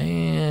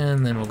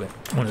 And then we'll get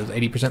one of those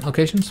 80%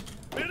 locations.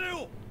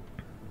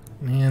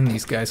 And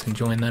these guys can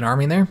join that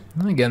army there.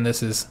 Again,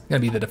 this is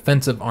going to be the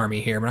defensive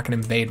army here. We're not going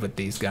to invade with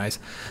these guys.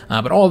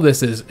 But all of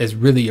this is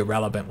really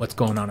irrelevant, what's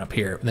going on up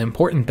here. The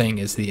important thing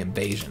is the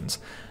invasions.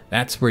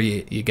 That's where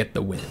you get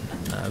the win,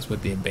 is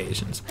with the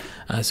invasions.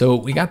 So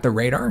we got the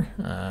radar,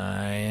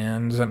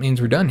 and that means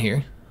we're done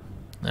here.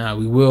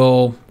 We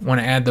will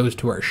want to add those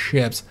to our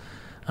ships.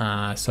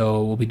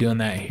 So we'll be doing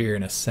that here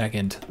in a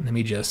second. Let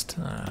me just...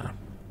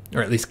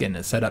 or at least getting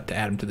it set up to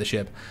add them to the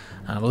ship.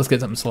 But let's get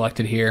something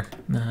selected here.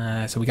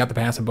 So we got the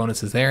passive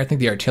bonuses there. I think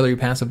the artillery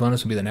passive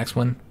bonus will be the next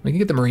one. We can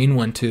get the marine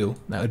one too.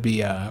 That would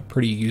be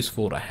pretty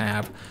useful to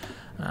have.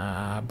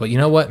 But you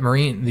know what?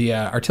 The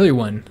artillery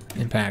one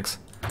impacts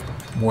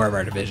more of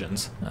our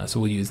divisions. So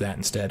we'll use that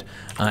instead.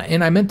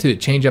 And I meant to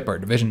change up our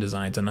division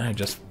designs, and I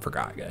just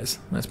forgot, guys.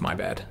 That's my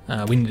bad.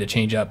 We need to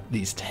change up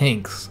these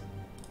tanks.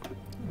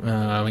 We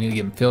need to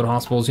give them field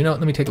hospitals. You know what?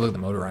 Let me take a look at the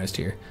motorized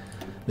here.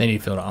 They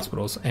need field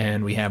hospitals,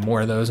 and we have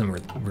more of those, and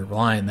we're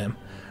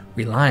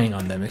relying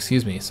on them,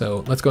 excuse me.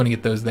 So let's go and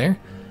get those there.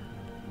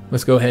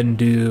 Let's go ahead and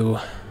do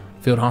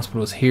field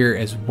hospitals here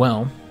as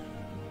well.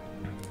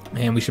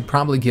 And we should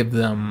probably give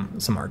them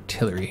some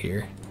artillery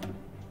here.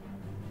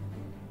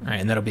 All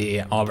right, and that'll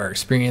be all of our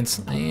experience,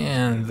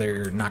 and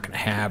they're not going to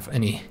have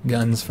any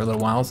guns for a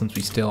little while since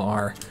we still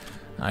are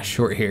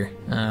short here.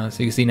 So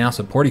you can see now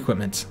support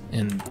equipment's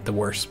in the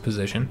worst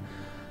position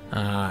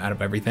out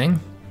of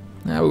everything.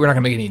 We're not going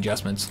to make any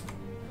adjustments.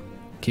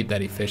 Keep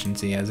that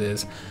efficiency as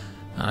is.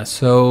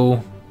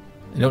 So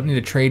I don't need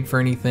to trade for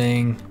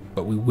anything,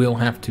 but we will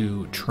have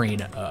to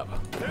train up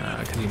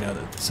because you know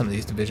that some of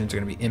these divisions are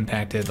going to be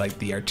impacted. Like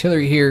the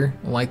artillery here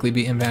will likely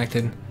be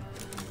impacted.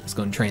 Let's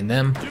go and train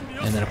them.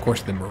 And then of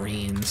course the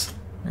Marines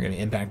are going to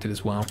be impacted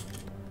as well.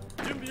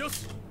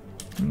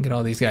 Get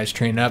all these guys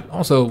trained up.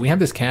 Also, we have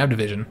this Cav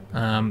division.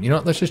 You know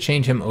what? Let's just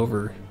change him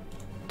over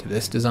to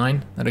this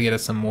design. That'll get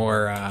us some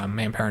more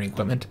manpower and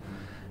equipment.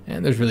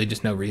 And there's really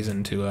just no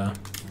reason to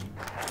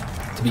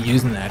be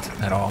using that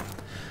at all.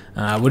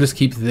 We'll just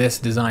keep this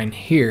design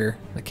here,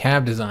 the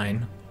Cav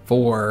design,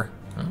 for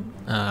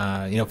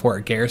you know, for our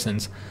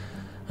garrisons.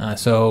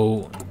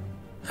 So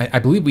I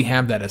believe we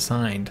have that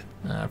assigned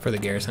for the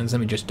garrisons. Let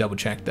me just double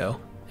check though.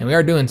 And we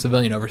are doing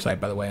civilian oversight,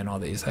 by the way, on all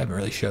these. I haven't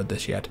really showed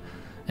this yet.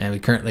 And we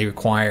currently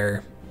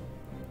require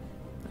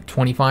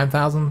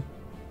 25,000,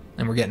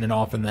 and we're getting it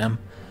all from them.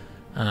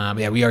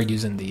 Yeah, we are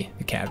using the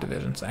Cav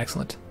divisions.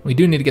 Excellent. We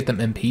do need to get them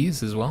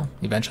MPs as well,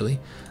 eventually.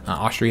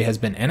 Austria has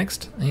been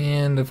annexed,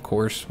 and of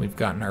course, we've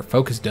gotten our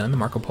focus done, the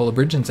Marco Polo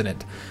Bridge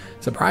incident.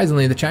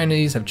 Surprisingly, the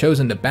Chinese have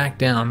chosen to back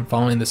down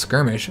following the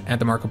skirmish at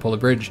the Marco Polo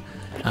Bridge.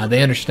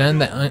 They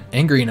understand that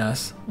angering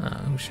us,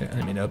 oh shit, I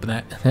didn't mean to open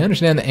that. They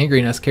understand that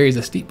angering us carries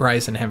a steep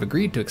price and have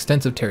agreed to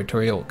extensive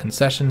territorial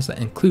concessions that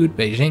include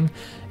Beijing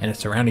and its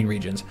surrounding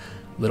regions.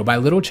 Little by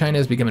little, China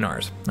is becoming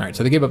ours. All right,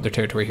 so they gave up their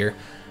territory here.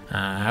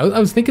 I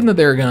was thinking that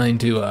they were going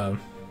to,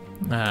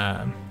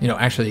 you know,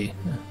 actually,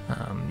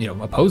 you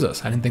know, oppose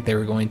us. I didn't think they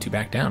were going to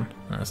back down.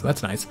 So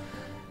that's nice.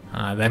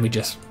 then we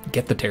just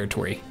get the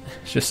territory.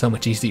 It's just so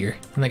much easier.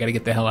 And they got to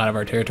get the hell out of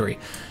our territory.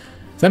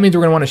 So that means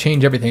we're going to want to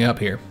change everything up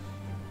here.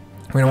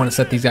 We're going to want to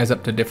set these guys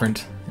up to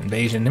different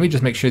invasion. Let me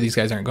just make sure these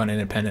guys aren't going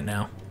independent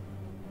now.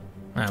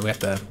 We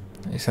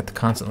just have to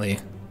constantly,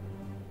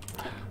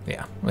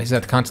 yeah, we just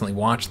have to constantly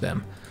watch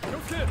them.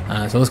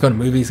 So let's go and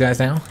move these guys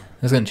now.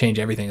 This is going to change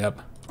everything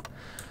up.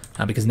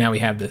 Because now we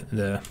have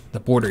the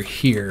border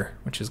here,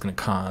 which is going to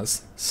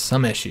cause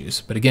some issues.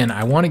 But again,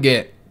 I want to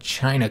get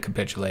China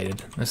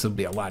capitulated. This will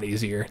be a lot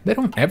easier. They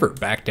don't ever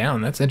back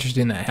down. That's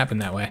interesting that it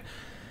happened that way.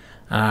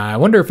 I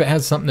wonder if it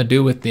has something to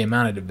do with the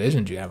amount of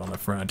divisions you have on the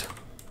front.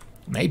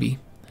 Maybe.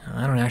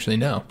 I don't actually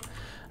know.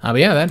 But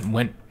yeah, that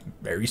went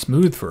very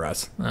smooth for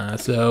us.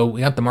 So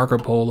we got the Marco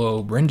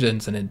Polo Brinja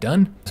incident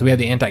done. So we have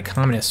the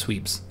anti-communist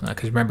sweeps,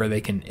 because remember,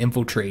 they can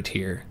infiltrate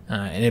here.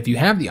 And if you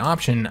have the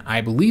option, I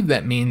believe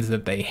that means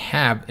that they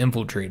have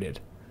infiltrated,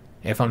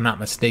 if I'm not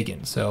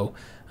mistaken. So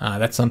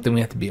that's something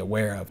we have to be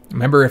aware of.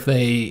 Remember, if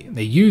they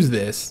use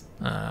this,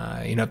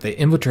 if they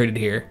infiltrated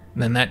here,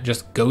 then that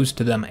just goes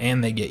to them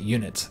and they get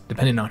units,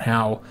 depending on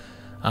how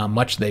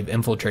much they've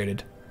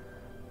infiltrated.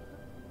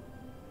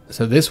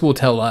 So this will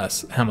tell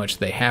us how much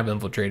they have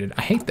infiltrated.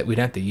 I hate that we'd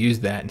have to use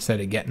that instead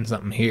of getting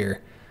something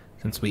here,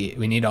 since we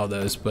need all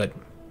those, but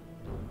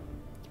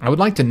I would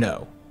like to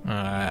know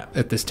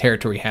if this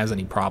territory has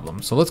any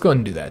problems. So let's go ahead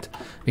and do that,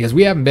 because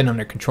we haven't been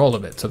under control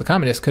of it. So the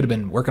communists could have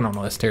been working on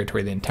all this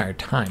territory the entire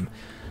time.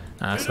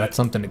 So that's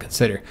something to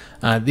consider.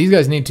 These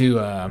guys need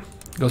to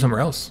go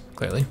somewhere else,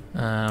 clearly.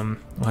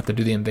 We'll have to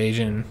do the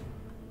invasion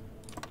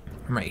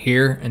from right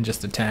here and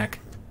just attack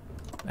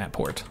that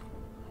port.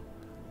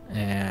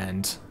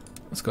 And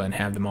let's go ahead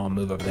and have them all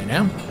move over there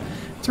now.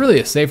 It's really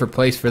a safer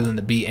place for them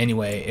to be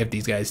anyway if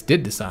these guys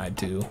did decide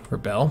to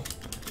rebel.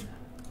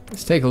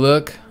 Let's take a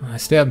look. I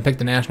still haven't picked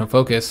the national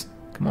focus.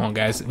 Come on,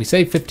 guys. We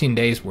saved 15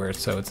 days worth,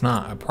 so it's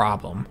not a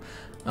problem.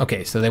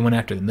 Okay, so they went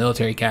after the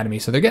military academy,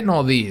 so they're getting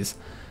all these.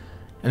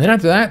 And then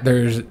after that,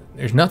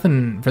 there's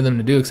nothing for them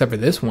to do except for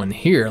this one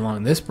here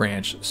along this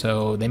branch.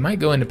 So they might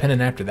go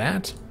independent after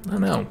that. I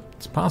don't know.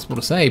 It's possible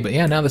to say, but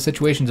yeah, now the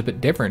situation's a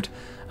bit different.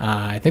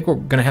 I think we're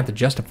going to have to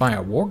justify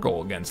a war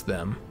goal against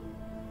them.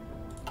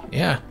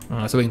 Yeah,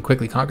 so we can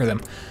quickly conquer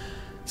them.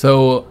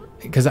 So,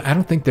 because I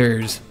don't think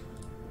there's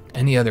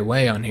any other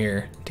way on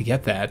here to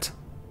get that.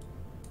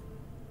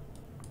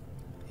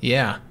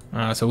 Yeah,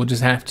 so we'll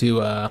just have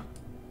to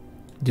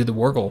do the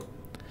war goal.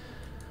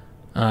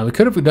 We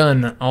could have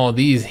done all of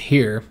these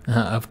here.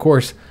 Of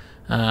course,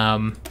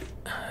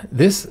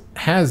 this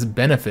has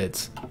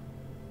benefits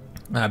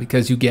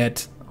because you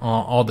get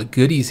all the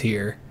goodies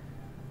here,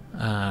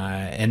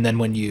 and then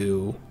when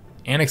you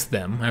annex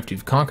them, after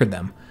you've conquered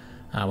them,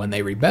 when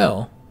they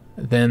rebel,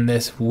 then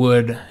this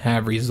would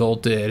have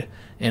resulted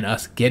in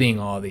us getting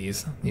all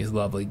these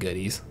lovely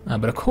goodies.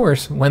 But of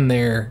course, when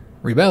they're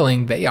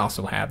rebelling, they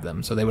also have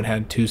them. So they would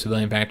have 2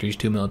 civilian factories,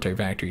 2 military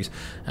factories,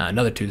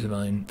 another 2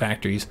 civilian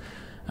factories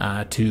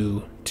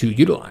to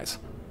utilize.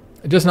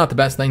 Just not the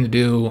best thing to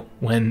do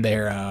when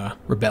they're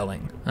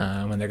rebelling,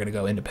 when they're going to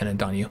go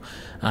independent on you.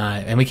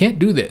 And we can't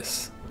do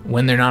this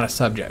when they're not a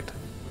subject.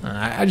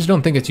 I just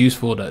don't think it's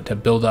useful to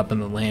build up in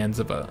the lands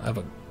of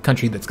a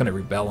country that's going to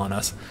rebel on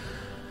us.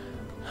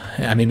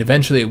 I mean,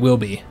 eventually it will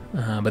be,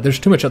 but there's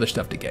too much other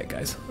stuff to get,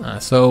 guys.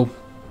 So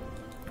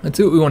let's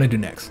see what we want to do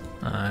next.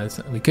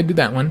 So we could do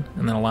that one,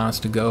 and then allow us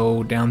to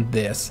go down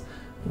this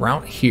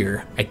route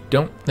here. I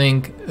don't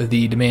think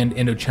the demand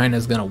Indochina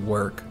is going to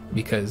work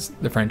because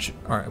the French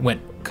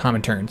went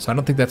common turn, so I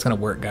don't think that's going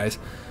to work, guys.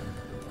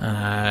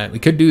 We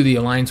could do the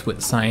alliance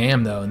with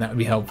Siam, though, and that would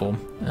be helpful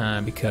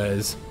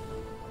because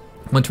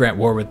once we're at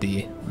war with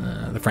the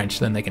French,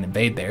 then they can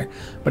invade there.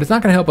 But it's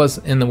not going to help us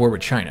in the war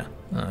with China,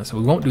 so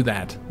we won't do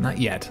that, not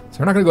yet. So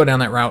we're not going to go down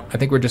that route. I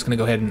think we're just going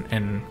to go ahead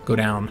and go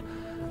down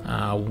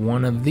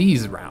one of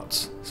these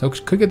routes. So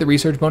could get the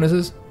research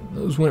bonuses.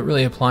 Those wouldn't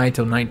really apply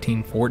until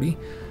 1940.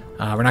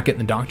 We're not getting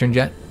the doctrine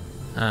yet.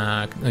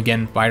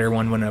 Again, fighter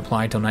one wouldn't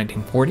apply until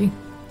 1940.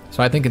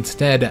 So I think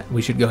instead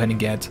we should go ahead and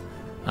get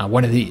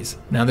one of these.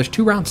 Now there's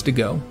 2 routes to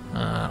go.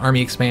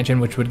 Army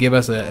expansion, which would give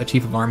us a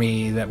chief of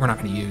army that we're not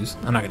going to use.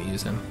 I'm not going to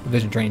use him.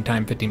 Division training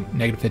time,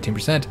 negative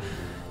 15%.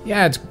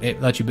 Yeah,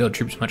 it lets you build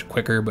troops much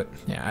quicker, but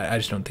yeah, I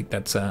just don't think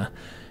that's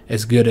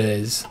as good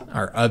as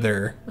our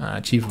other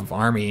chief of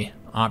army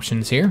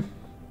options here.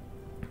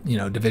 You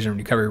know, division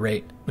recovery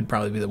rate would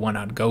probably be the one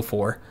I'd go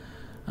for.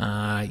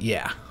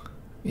 Yeah,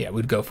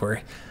 we'd go for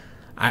it.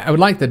 I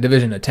would like the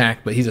division attack,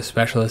 but he's a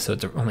specialist, so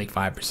it's only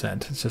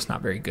 5%. It's just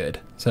not very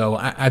good. So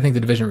I think the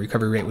division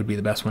recovery rate would be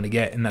the best one to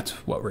get, and that's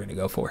what we're going to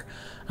go for.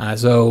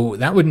 So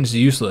that one's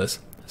useless.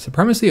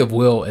 Supremacy of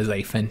will is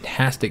a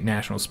fantastic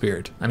national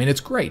spirit. I mean, it's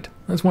great.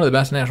 That's one of the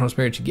best national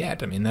spirits you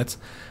get. I mean, that's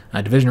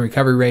division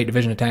recovery rate,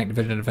 division attack,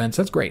 division defense.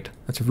 That's great.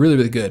 That's really,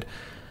 really good.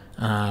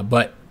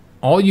 But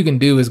all you can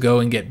do is go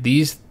and get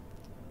these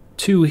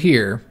 2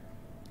 here.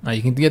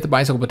 You can get the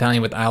bicycle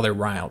battalion with either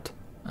route,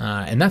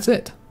 and that's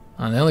it.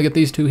 They only get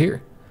these 2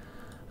 here.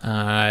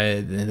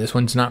 This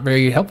one's not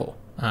very helpful.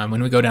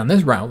 When we go down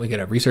this route, we get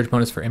a research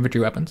bonus for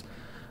infantry weapons,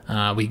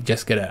 We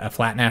just get a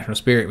flat national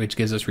spirit, which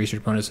gives us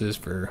research bonuses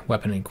for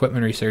weapon and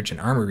equipment research and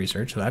armor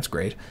research, so that's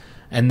great.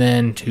 And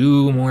then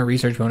 2 more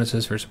research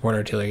bonuses for support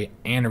artillery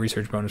and a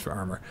research bonus for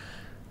armor.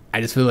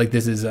 I just feel like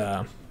this is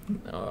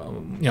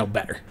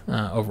better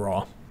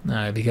overall,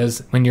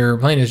 because when you're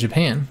playing as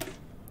Japan,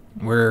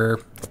 we're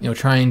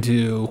trying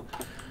to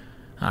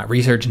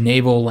research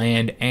naval,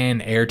 land,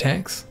 and air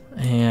techs,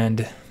 and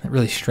that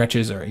really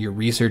stretches your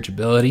research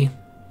ability.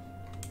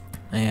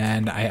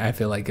 And I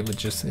feel like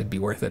it'd be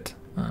worth it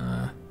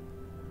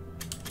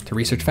to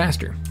research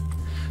faster.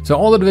 So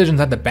all the divisions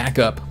have to back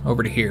up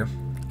over to here.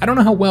 I don't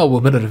know how well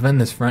we'll be able to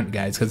defend this front,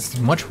 guys, because it's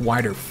a much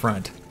wider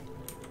front.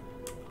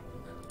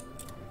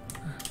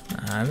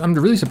 I'm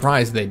really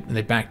surprised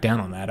they backed down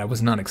on that. I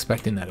was not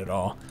expecting that at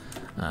all.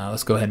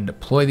 Let's go ahead and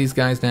deploy these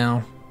guys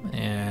now.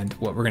 And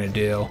what we're going to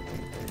do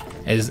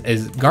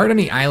is guard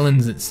any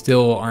islands that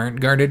still aren't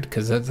guarded,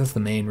 because that's the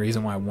main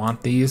reason why I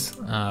want these.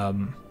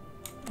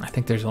 I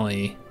think there's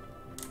only...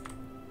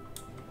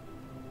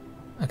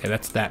 Okay,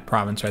 that's that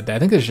province right there. I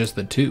think there's just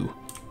the 2,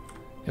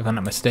 if I'm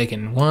not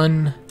mistaken.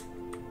 1,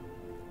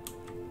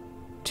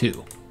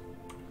 2.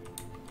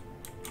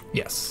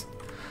 Yes.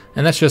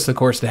 And that's just, of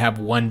course, to have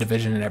 1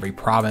 division in every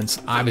province.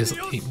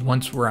 Obviously,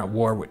 once we're at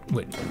war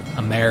with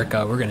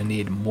America, we're going to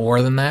need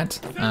more than that.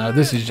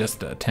 This is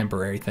just a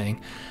temporary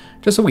thing.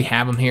 Just so we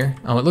have them here.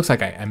 Oh, it looks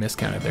like I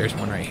miscounted. There's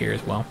one right here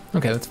as well.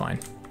 Okay, that's fine.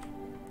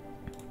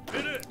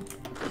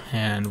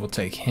 And we'll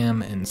take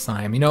him and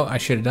Siam. You know what I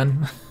should have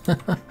done?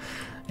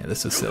 Yeah,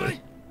 this is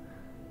silly.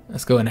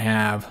 Let's go and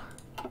have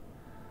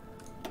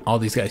all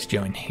these guys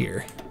join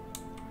here.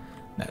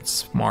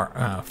 That's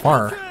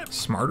far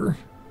smarter.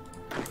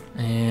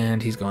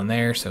 And he's going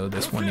there, so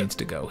this one needs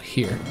to go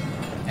here.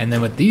 And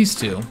then with these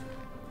 2,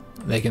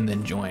 they can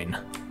then join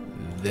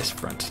this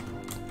front.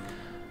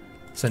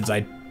 Since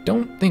I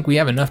don't think we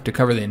have enough to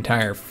cover the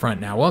entire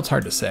front now. Well, it's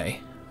hard to say.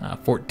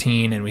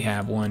 14, and we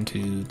have 1,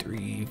 2,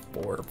 3,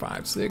 4,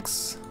 5,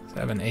 6,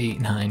 7,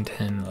 8, 9,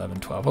 10, 11,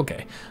 12.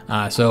 Okay,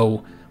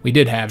 so we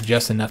did have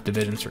just enough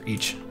divisions for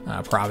each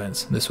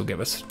province. This will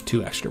give us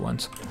 2 extra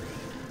ones.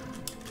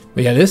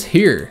 But yeah, this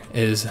here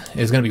is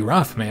going to be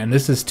rough, man.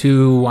 This is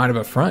too wide of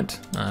a front,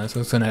 so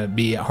it's going to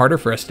be harder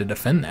for us to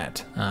defend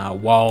that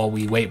while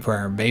we wait for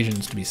our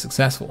invasions to be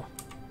successful.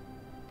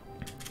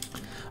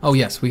 Oh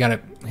yes, we gotta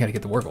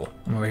get the Wargle.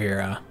 I'm over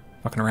here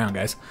fucking around,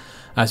 guys.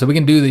 So we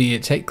can do the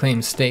take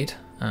claim state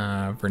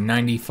for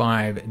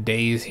 95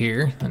 days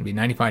here. That'd be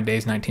 95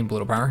 days, 19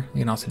 political power.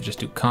 You can also just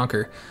do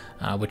conquer,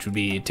 which would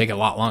be take a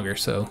lot longer.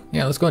 So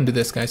yeah, let's go ahead and do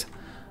this, guys.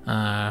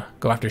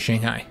 Go after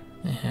Shanghai,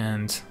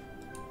 and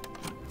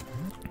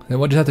then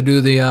we'll just have to do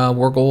the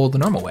war goal the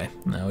normal way,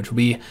 which will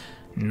be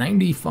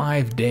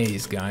 95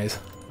 days, guys.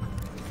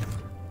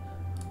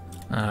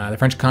 The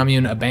French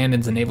Commune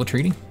abandons the naval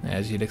treaty,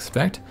 as you'd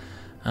expect.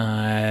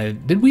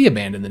 Did we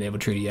abandon the naval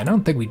treaty? I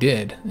don't think we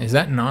did. Is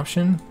that an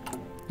option?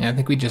 Yeah, I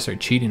think we just are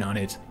cheating on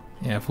it.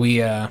 Yeah, if we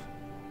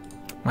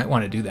might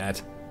want to do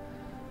that.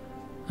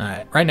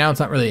 Right now, it's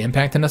not really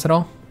impacting us at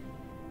all.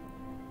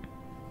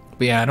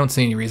 But yeah, I don't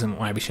see any reason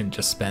why we shouldn't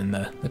just spend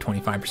the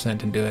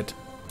 25% and do it.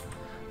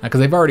 Because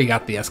they've already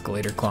got the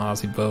escalator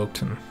clause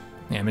evoked, and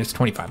yeah, I mean it's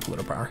 25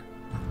 political power.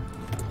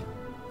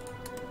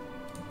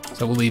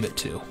 So we'll leave it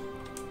 2.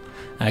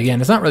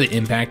 Again, it's not really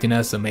impacting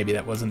us, so maybe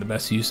that wasn't the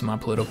best use of my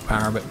political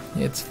power, but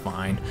it's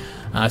fine.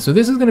 So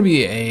this is going to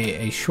be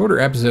a shorter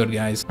episode,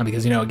 guys,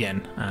 because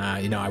again,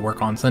 I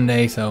work on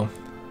Sunday, so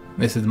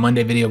this is the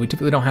Monday video. We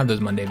typically don't have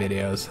those Monday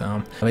videos,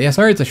 so but yeah,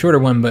 sorry it's a shorter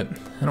one, but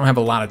I don't have a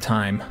lot of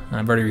time.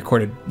 I've already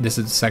recorded. This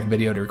is the second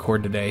video to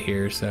record today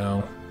here,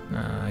 so.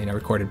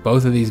 Recorded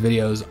both of these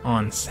videos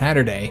on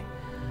Saturday,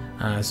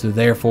 so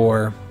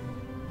therefore,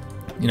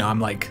 I'm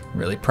like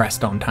really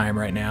pressed on time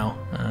right now.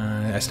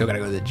 I still gotta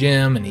go to the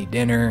gym and eat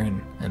dinner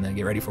and then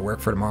get ready for work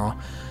for tomorrow.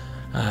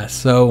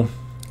 So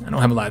I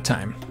don't have a lot of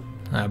time,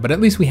 but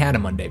at least we had a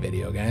Monday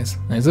video, guys.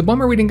 It's a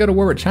bummer we didn't go to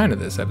war with China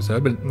this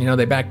episode, but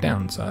they backed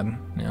down, so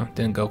it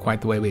didn't go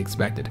quite the way we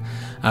expected.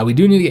 We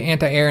do need to get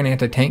anti-air and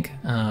anti-tank,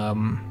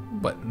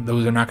 but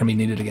those are not gonna be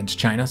needed against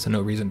China, so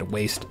no reason to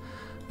waste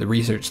the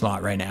research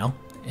slot right now.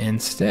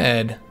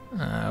 Instead,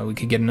 we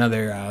could get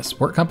another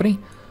support company,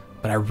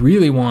 but I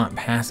really want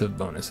passive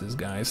bonuses,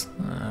 guys.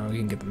 We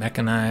can get the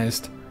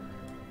mechanized.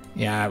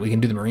 Yeah, we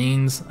can do the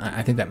Marines.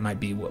 I think that might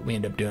be what we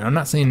end up doing. I'm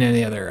not seeing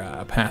any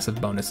other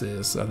passive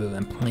bonuses other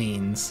than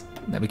planes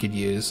that we could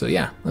use. So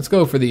yeah, let's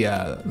go for the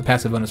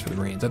passive bonus for the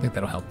Marines. I think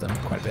that'll help them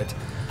quite a bit.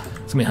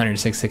 It's gonna be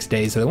 166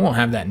 days, so they won't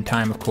have that in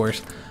time, of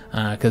course,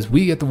 because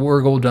we get the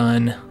war goal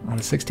done on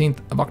the 16th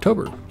of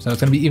October. So it's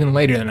gonna be even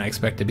later than I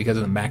expected because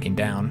of them backing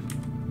down.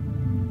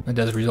 That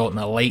does result in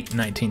a late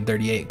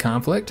 1938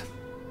 conflict.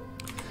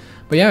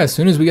 But yeah, as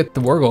soon as we get the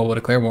war goal, we'll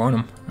declare war on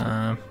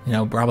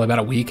them. Probably about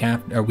a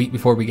week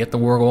before we get the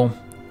war goal.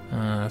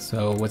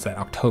 So what's that,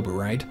 October,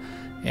 right?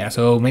 Yeah,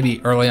 so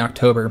maybe early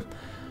October.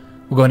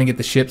 We'll go ahead and get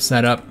the ships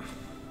set up,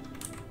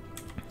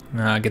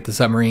 get the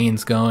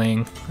submarines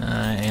going,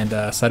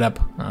 and set up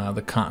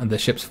the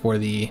ships for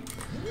the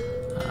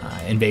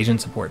invasion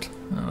support.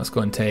 Let's go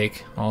ahead and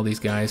take all these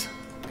guys,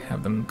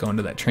 have them go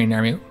into that trained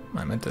army.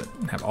 I meant to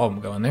have all of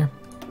them go in there.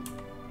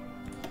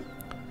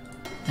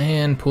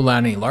 And pull out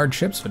any large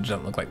ships, which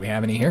doesn't look like we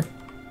have any here.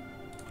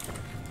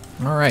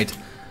 All right.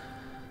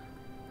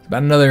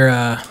 About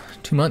another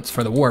 2 months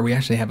for the war. We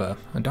actually have a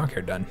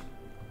dockyard done.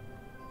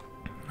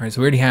 All right, so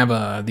we already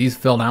have these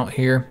filled out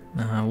here.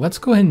 Let's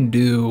go ahead and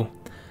do...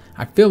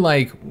 I feel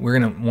like we're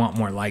going to want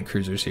more light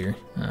cruisers here.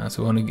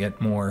 So we want to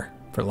get more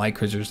for light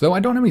cruisers. Though I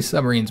don't have any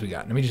submarines we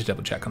got. Let me just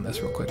double check on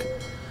this real quick.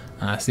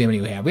 See how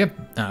many we have. We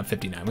have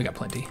 59. We got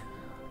plenty.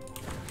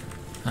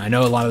 I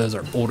know a lot of those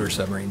are older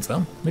submarines,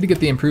 though. We did get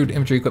the improved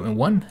infantry equipment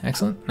 1.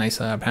 Excellent. Nice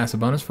passive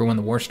bonus for when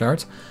the war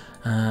starts.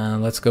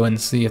 Let's go and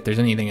see if there's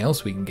anything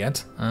else we can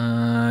get.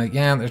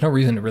 Yeah, there's no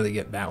reason to really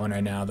get that one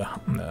right now.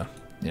 The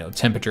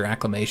temperature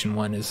acclimation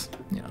one is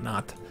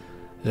not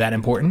that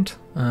important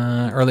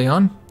early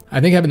on. I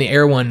think having the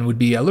air one would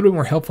be a little bit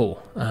more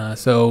helpful.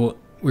 So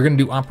we're going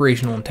to do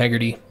operational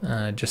integrity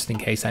just in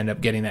case I end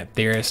up getting that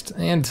theorist.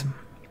 And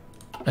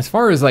as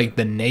far as like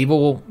the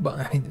naval,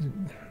 I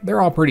mean,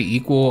 they're all pretty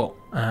equal.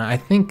 I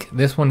think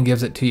this one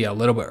gives it to you a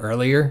little bit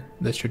earlier,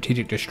 the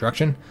strategic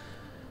destruction.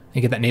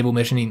 You get that naval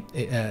mission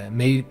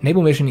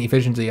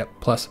efficiency up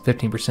plus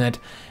 15%,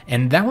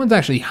 and that one's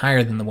actually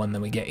higher than the one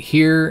that we get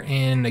here.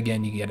 And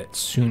again, you get it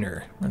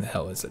sooner. Where the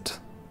hell is it?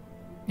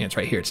 Yeah, it's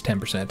right here. It's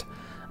 10%.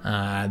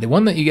 The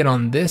one that you get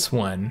on this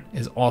one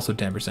is also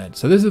 10%.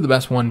 So this is the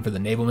best one for the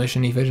naval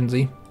mission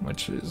efficiency,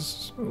 which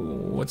is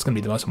what's going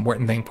to be the most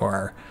important thing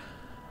for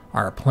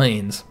our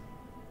planes.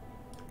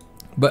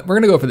 But we're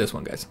gonna go for this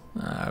one, guys.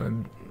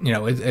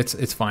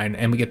 It's fine,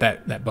 and we get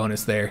that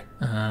bonus there.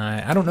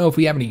 I don't know if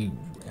we have any.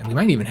 We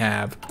might even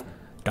have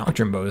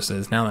doctrine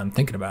bonuses now that I'm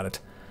thinking about it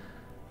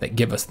that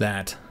give us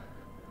that.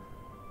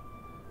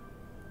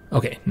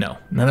 Okay, no,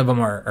 none of them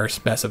are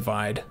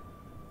specified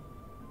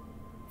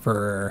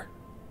for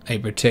a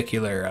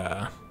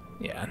particular.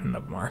 Yeah, none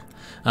of them are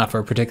for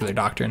a particular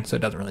doctrine, so it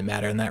doesn't really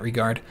matter in that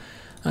regard.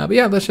 But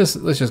yeah, let's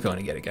just go in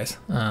and get it, guys.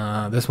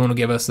 This one will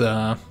give us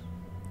we'll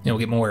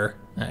get more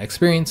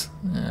experience.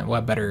 We'll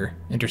have better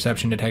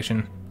interception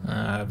detection.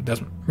 It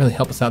doesn't really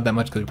help us out that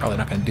much because we're probably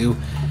not going to do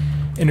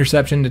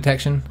interception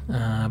detection.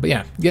 But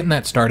yeah, getting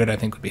that started I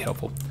think would be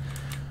helpful.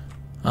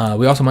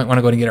 We also might want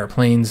to go and get our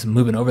planes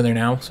moving over there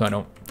now so I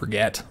don't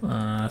forget.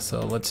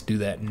 So let's do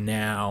that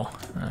now.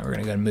 We're going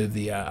to go and move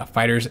the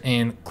fighters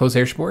and close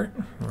air support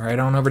right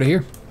on over to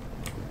here.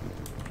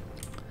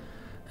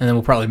 And then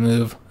we'll probably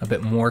move a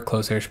bit more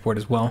close air support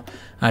as well.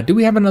 Do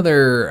we have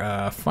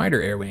another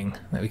fighter air wing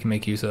that we can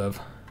make use of?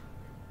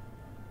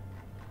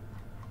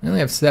 We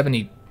only have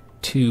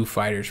 72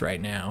 fighters right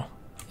now.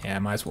 Yeah, I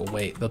might as well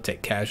wait. They'll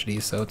take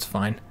casualties, so it's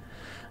fine.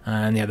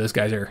 And yeah, those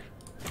guys are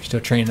still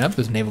training up,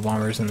 those naval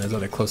bombers and those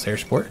other close air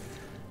support.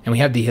 And we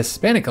have the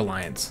Hispanic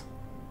Alliance.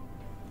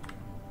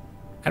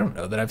 I don't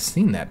know that I've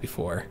seen that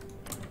before.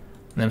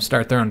 And then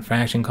start their own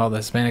faction called the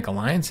Hispanic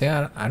Alliance.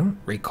 Yeah, I don't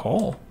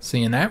recall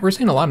seeing that. We're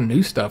seeing a lot of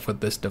new stuff with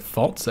this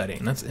default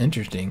setting. That's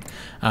interesting.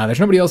 There's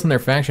nobody else in their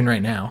faction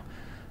right now.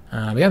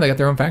 But yeah, they got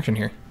their own faction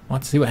here. We'll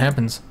have to see what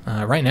happens.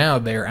 Right now,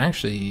 they're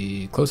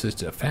actually closest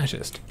to a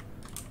fascist.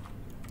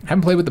 I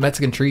haven't played with the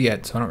Mexican tree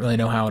yet, so I don't really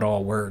know how it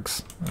all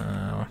works.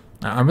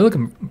 I'm really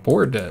looking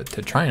forward to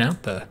trying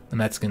out the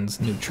Mexicans'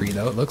 new tree,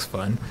 though. It looks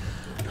fun.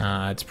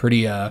 It's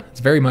pretty.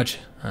 It's very much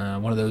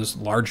one of those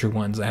larger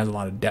ones that has a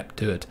lot of depth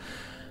to it.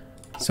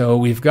 So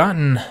we've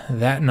gotten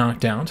that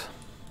knocked out,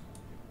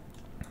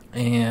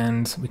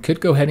 and we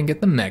could go ahead and get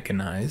them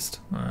mechanized,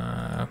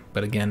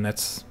 but again,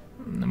 that's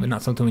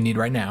not something we need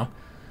right now.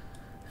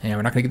 And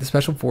we're not going to get the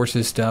special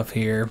forces stuff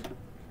here.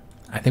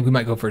 I think we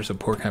might go for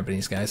support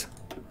companies, guys.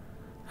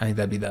 I think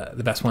that'd be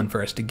the best one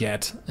for us to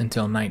get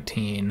until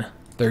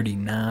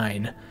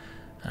 1939.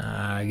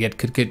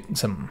 Could get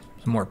some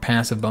more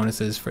passive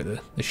bonuses for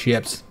the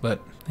ships,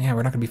 but yeah,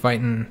 we're not going to be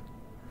fighting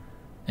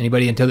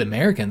anybody until the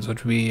Americans,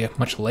 which would be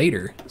much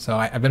later. So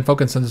I've been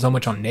focusing so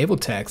much on naval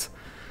techs,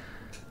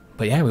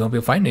 but yeah, we won't be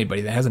able to fight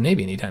anybody that has a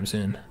navy anytime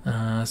soon.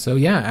 So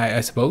yeah,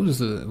 I suppose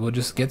we'll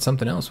just get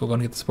something else. We'll go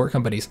and get the support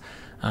companies.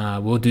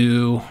 We'll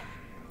do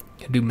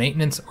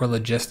maintenance or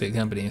logistic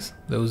companies.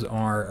 Those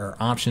are our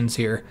options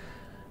here.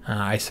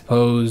 I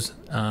suppose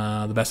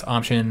the best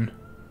option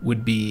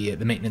would be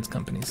the maintenance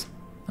companies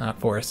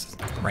for us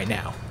right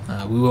now.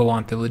 We will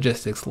want the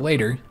logistics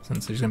later,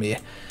 since there's going to be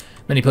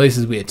many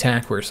places we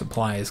attack where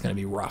supply is going to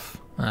be rough.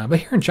 But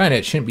here in China,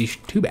 it shouldn't be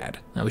too bad.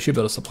 We should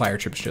be able to supply our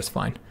troops just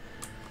fine.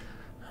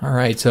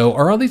 Alright, so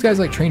are all these guys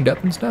like trained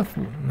up and stuff?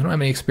 We don't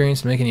have any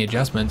experience to make any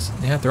adjustments.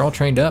 Yeah, if they're all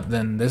trained up,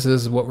 then this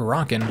is what we're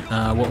rocking.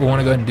 What we want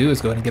to go ahead and do is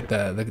go ahead and get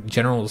the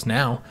generals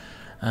now.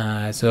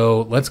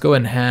 So let's go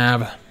ahead and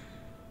have...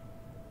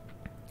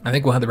 I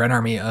think we'll have the Red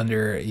Army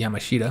under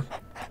Yamashita.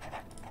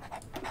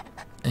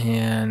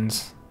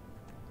 And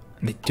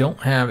they don't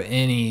have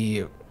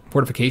any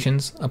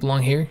fortifications up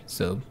along here,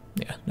 so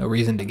yeah, no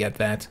reason to get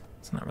that.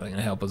 It's not really going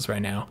to help us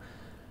right now.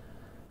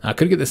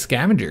 Could get the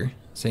Scavenger,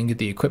 so you can get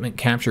the equipment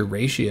capture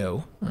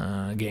ratio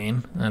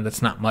gain.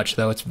 That's not much,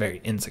 though. It's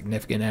very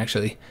insignificant,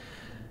 actually.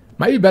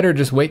 Might be better to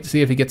just wait to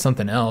see if he gets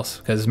something else,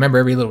 because remember,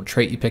 every little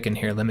trait you pick in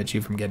here limits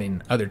you from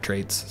getting other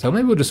traits. So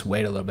maybe we'll just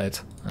wait a little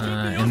bit.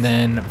 And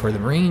then for the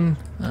Marine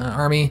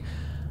Army,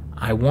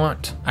 I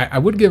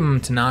would give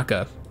him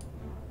Tanaka.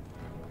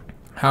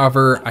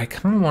 However, I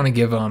kind of want to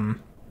give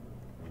him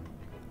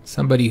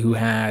somebody who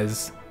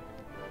has,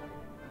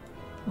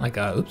 like,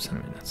 oops, I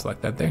mean,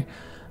 select that there.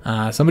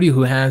 Somebody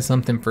who has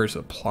something for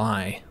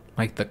supply,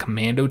 like the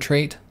Commando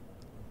trait.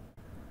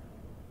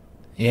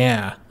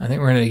 Yeah, I think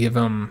we're going to give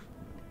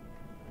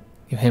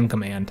him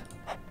command.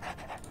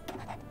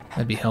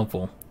 That'd be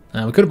helpful.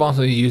 We could have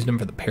also used him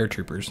for the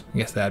paratroopers. I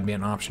guess that'd be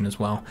an option as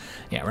well.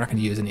 Yeah, we're not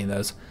going to use any of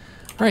those.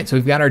 All right, so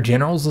we've got our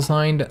generals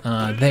assigned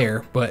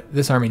there, but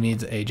this army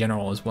needs a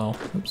general as well.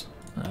 Oops.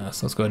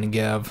 So let's go ahead and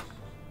give.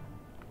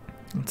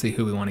 Let's see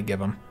who we want to give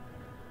them.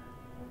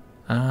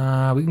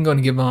 We can go ahead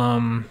and give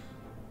them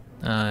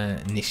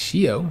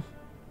Nishio.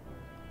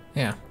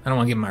 Yeah, I don't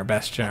want to give them our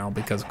best general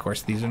because, of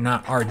course, these are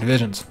not our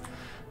divisions.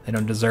 They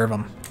don't deserve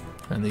them.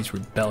 And these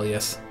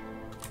rebellious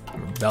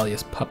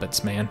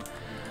puppets, man.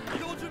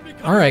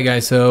 All right,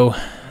 guys, so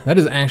that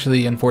is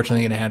actually,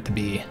 unfortunately, going to have to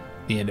be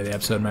the end of the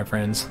episode, my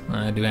friends.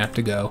 I do have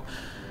to go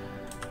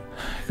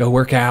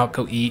work out,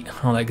 go eat,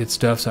 all that good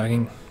stuff, so I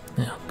can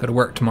go to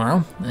work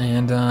tomorrow.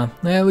 And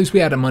at least we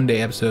had a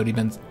Monday episode,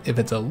 even if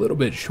it's a little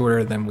bit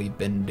shorter than we've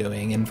been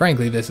doing. And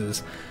frankly, this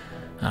is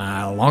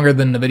longer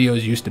than the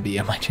videos used to be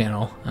on my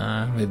channel.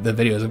 The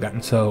videos have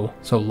gotten so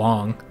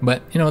long,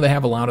 but they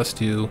have allowed us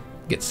to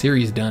get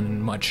series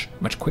done much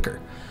quicker,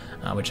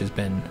 which has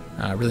been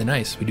really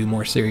nice. We do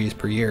more series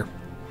per year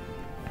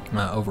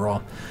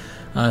overall.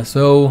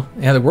 So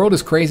yeah, the world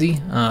is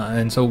crazy,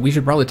 and so we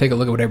should probably take a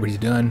look at what everybody's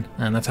doing,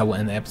 and that's how we'll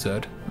end the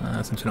episode,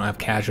 since we don't have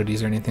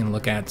casualties or anything to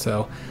look at.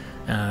 So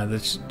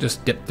let's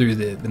just dip through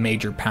the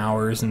major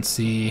powers and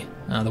see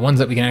the ones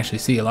that we can actually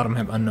see. A lot of them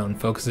have unknown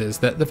focuses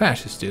that the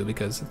fascists do,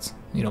 because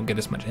you don't get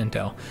as much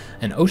intel.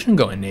 An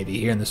ocean-going navy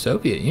here in the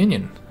Soviet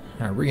Union.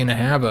 Are we gonna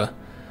have a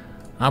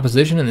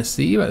opposition in the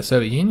sea by the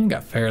Soviet Union?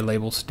 Got fair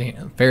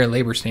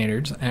labor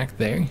standards act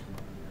there.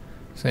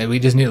 So we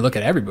just need to look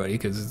at everybody,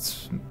 because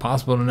it's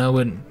possible to know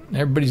what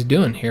everybody's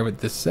doing here with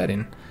this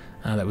setting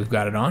that we've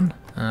got it on.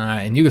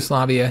 And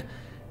Yugoslavia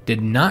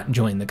did not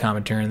join the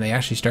Comintern. They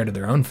actually started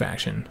their own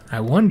faction. I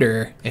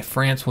wonder if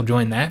France will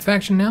join that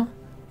faction now,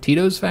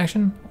 Tito's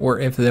faction, or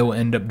if they will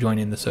end up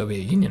joining the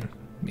Soviet Union.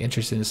 Be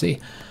interesting to see.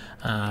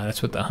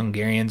 That's what the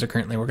Hungarians are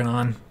currently working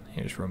on.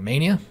 Here's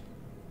Romania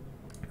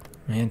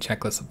and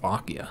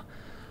Czechoslovakia.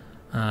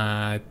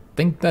 I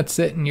think that's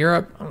it in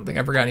Europe. I don't think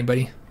I forgot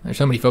anybody. There's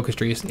so many focus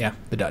trees. Yeah,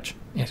 the Dutch.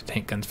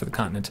 Tank guns for the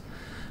continent.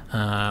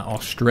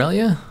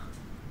 Australia,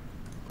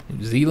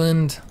 New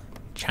Zealand,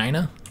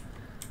 China,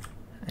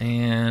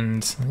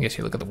 and I guess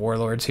you look at the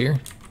warlords here.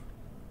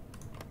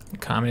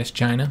 Communist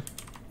China.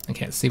 I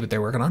can't see what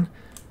they're working on.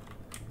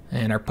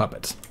 And our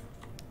puppets.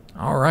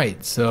 All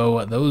right,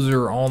 so those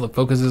are all the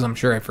focuses. I'm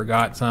sure I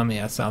forgot some.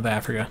 Yeah, South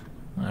Africa.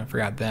 I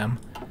forgot them.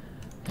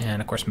 And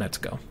of course,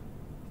 Mexico.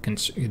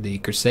 The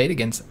crusade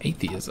against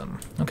atheism.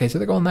 Okay, so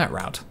they're going that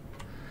route.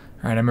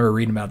 All right, I remember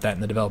reading about that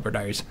in the developer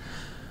diaries.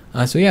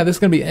 So yeah, this is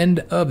going to be the end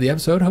of the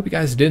episode. Hope you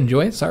guys did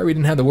enjoy it. Sorry we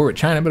didn't have the war with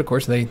China, but of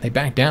course they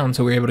backed down,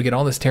 so we were able to get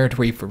all this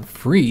territory for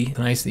free.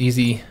 Nice,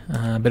 easy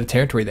bit of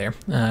territory there.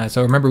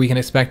 So remember, we can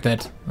expect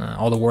that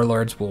all the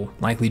warlords will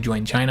likely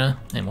join China,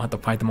 and we'll have to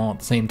fight them all at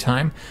the same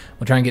time.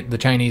 We'll try and get the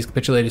Chinese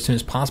capitulated as soon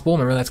as possible.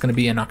 Remember, that's going to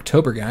be in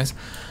October, guys.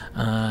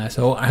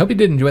 So I hope you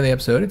did enjoy the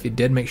episode. If you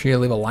did, make sure you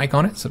leave a like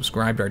on it,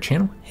 subscribe to our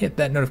channel, hit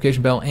that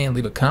notification bell, and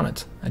leave a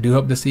comment. I do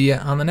hope to see you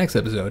on the next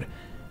episode.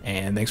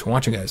 And thanks for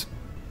watching, guys.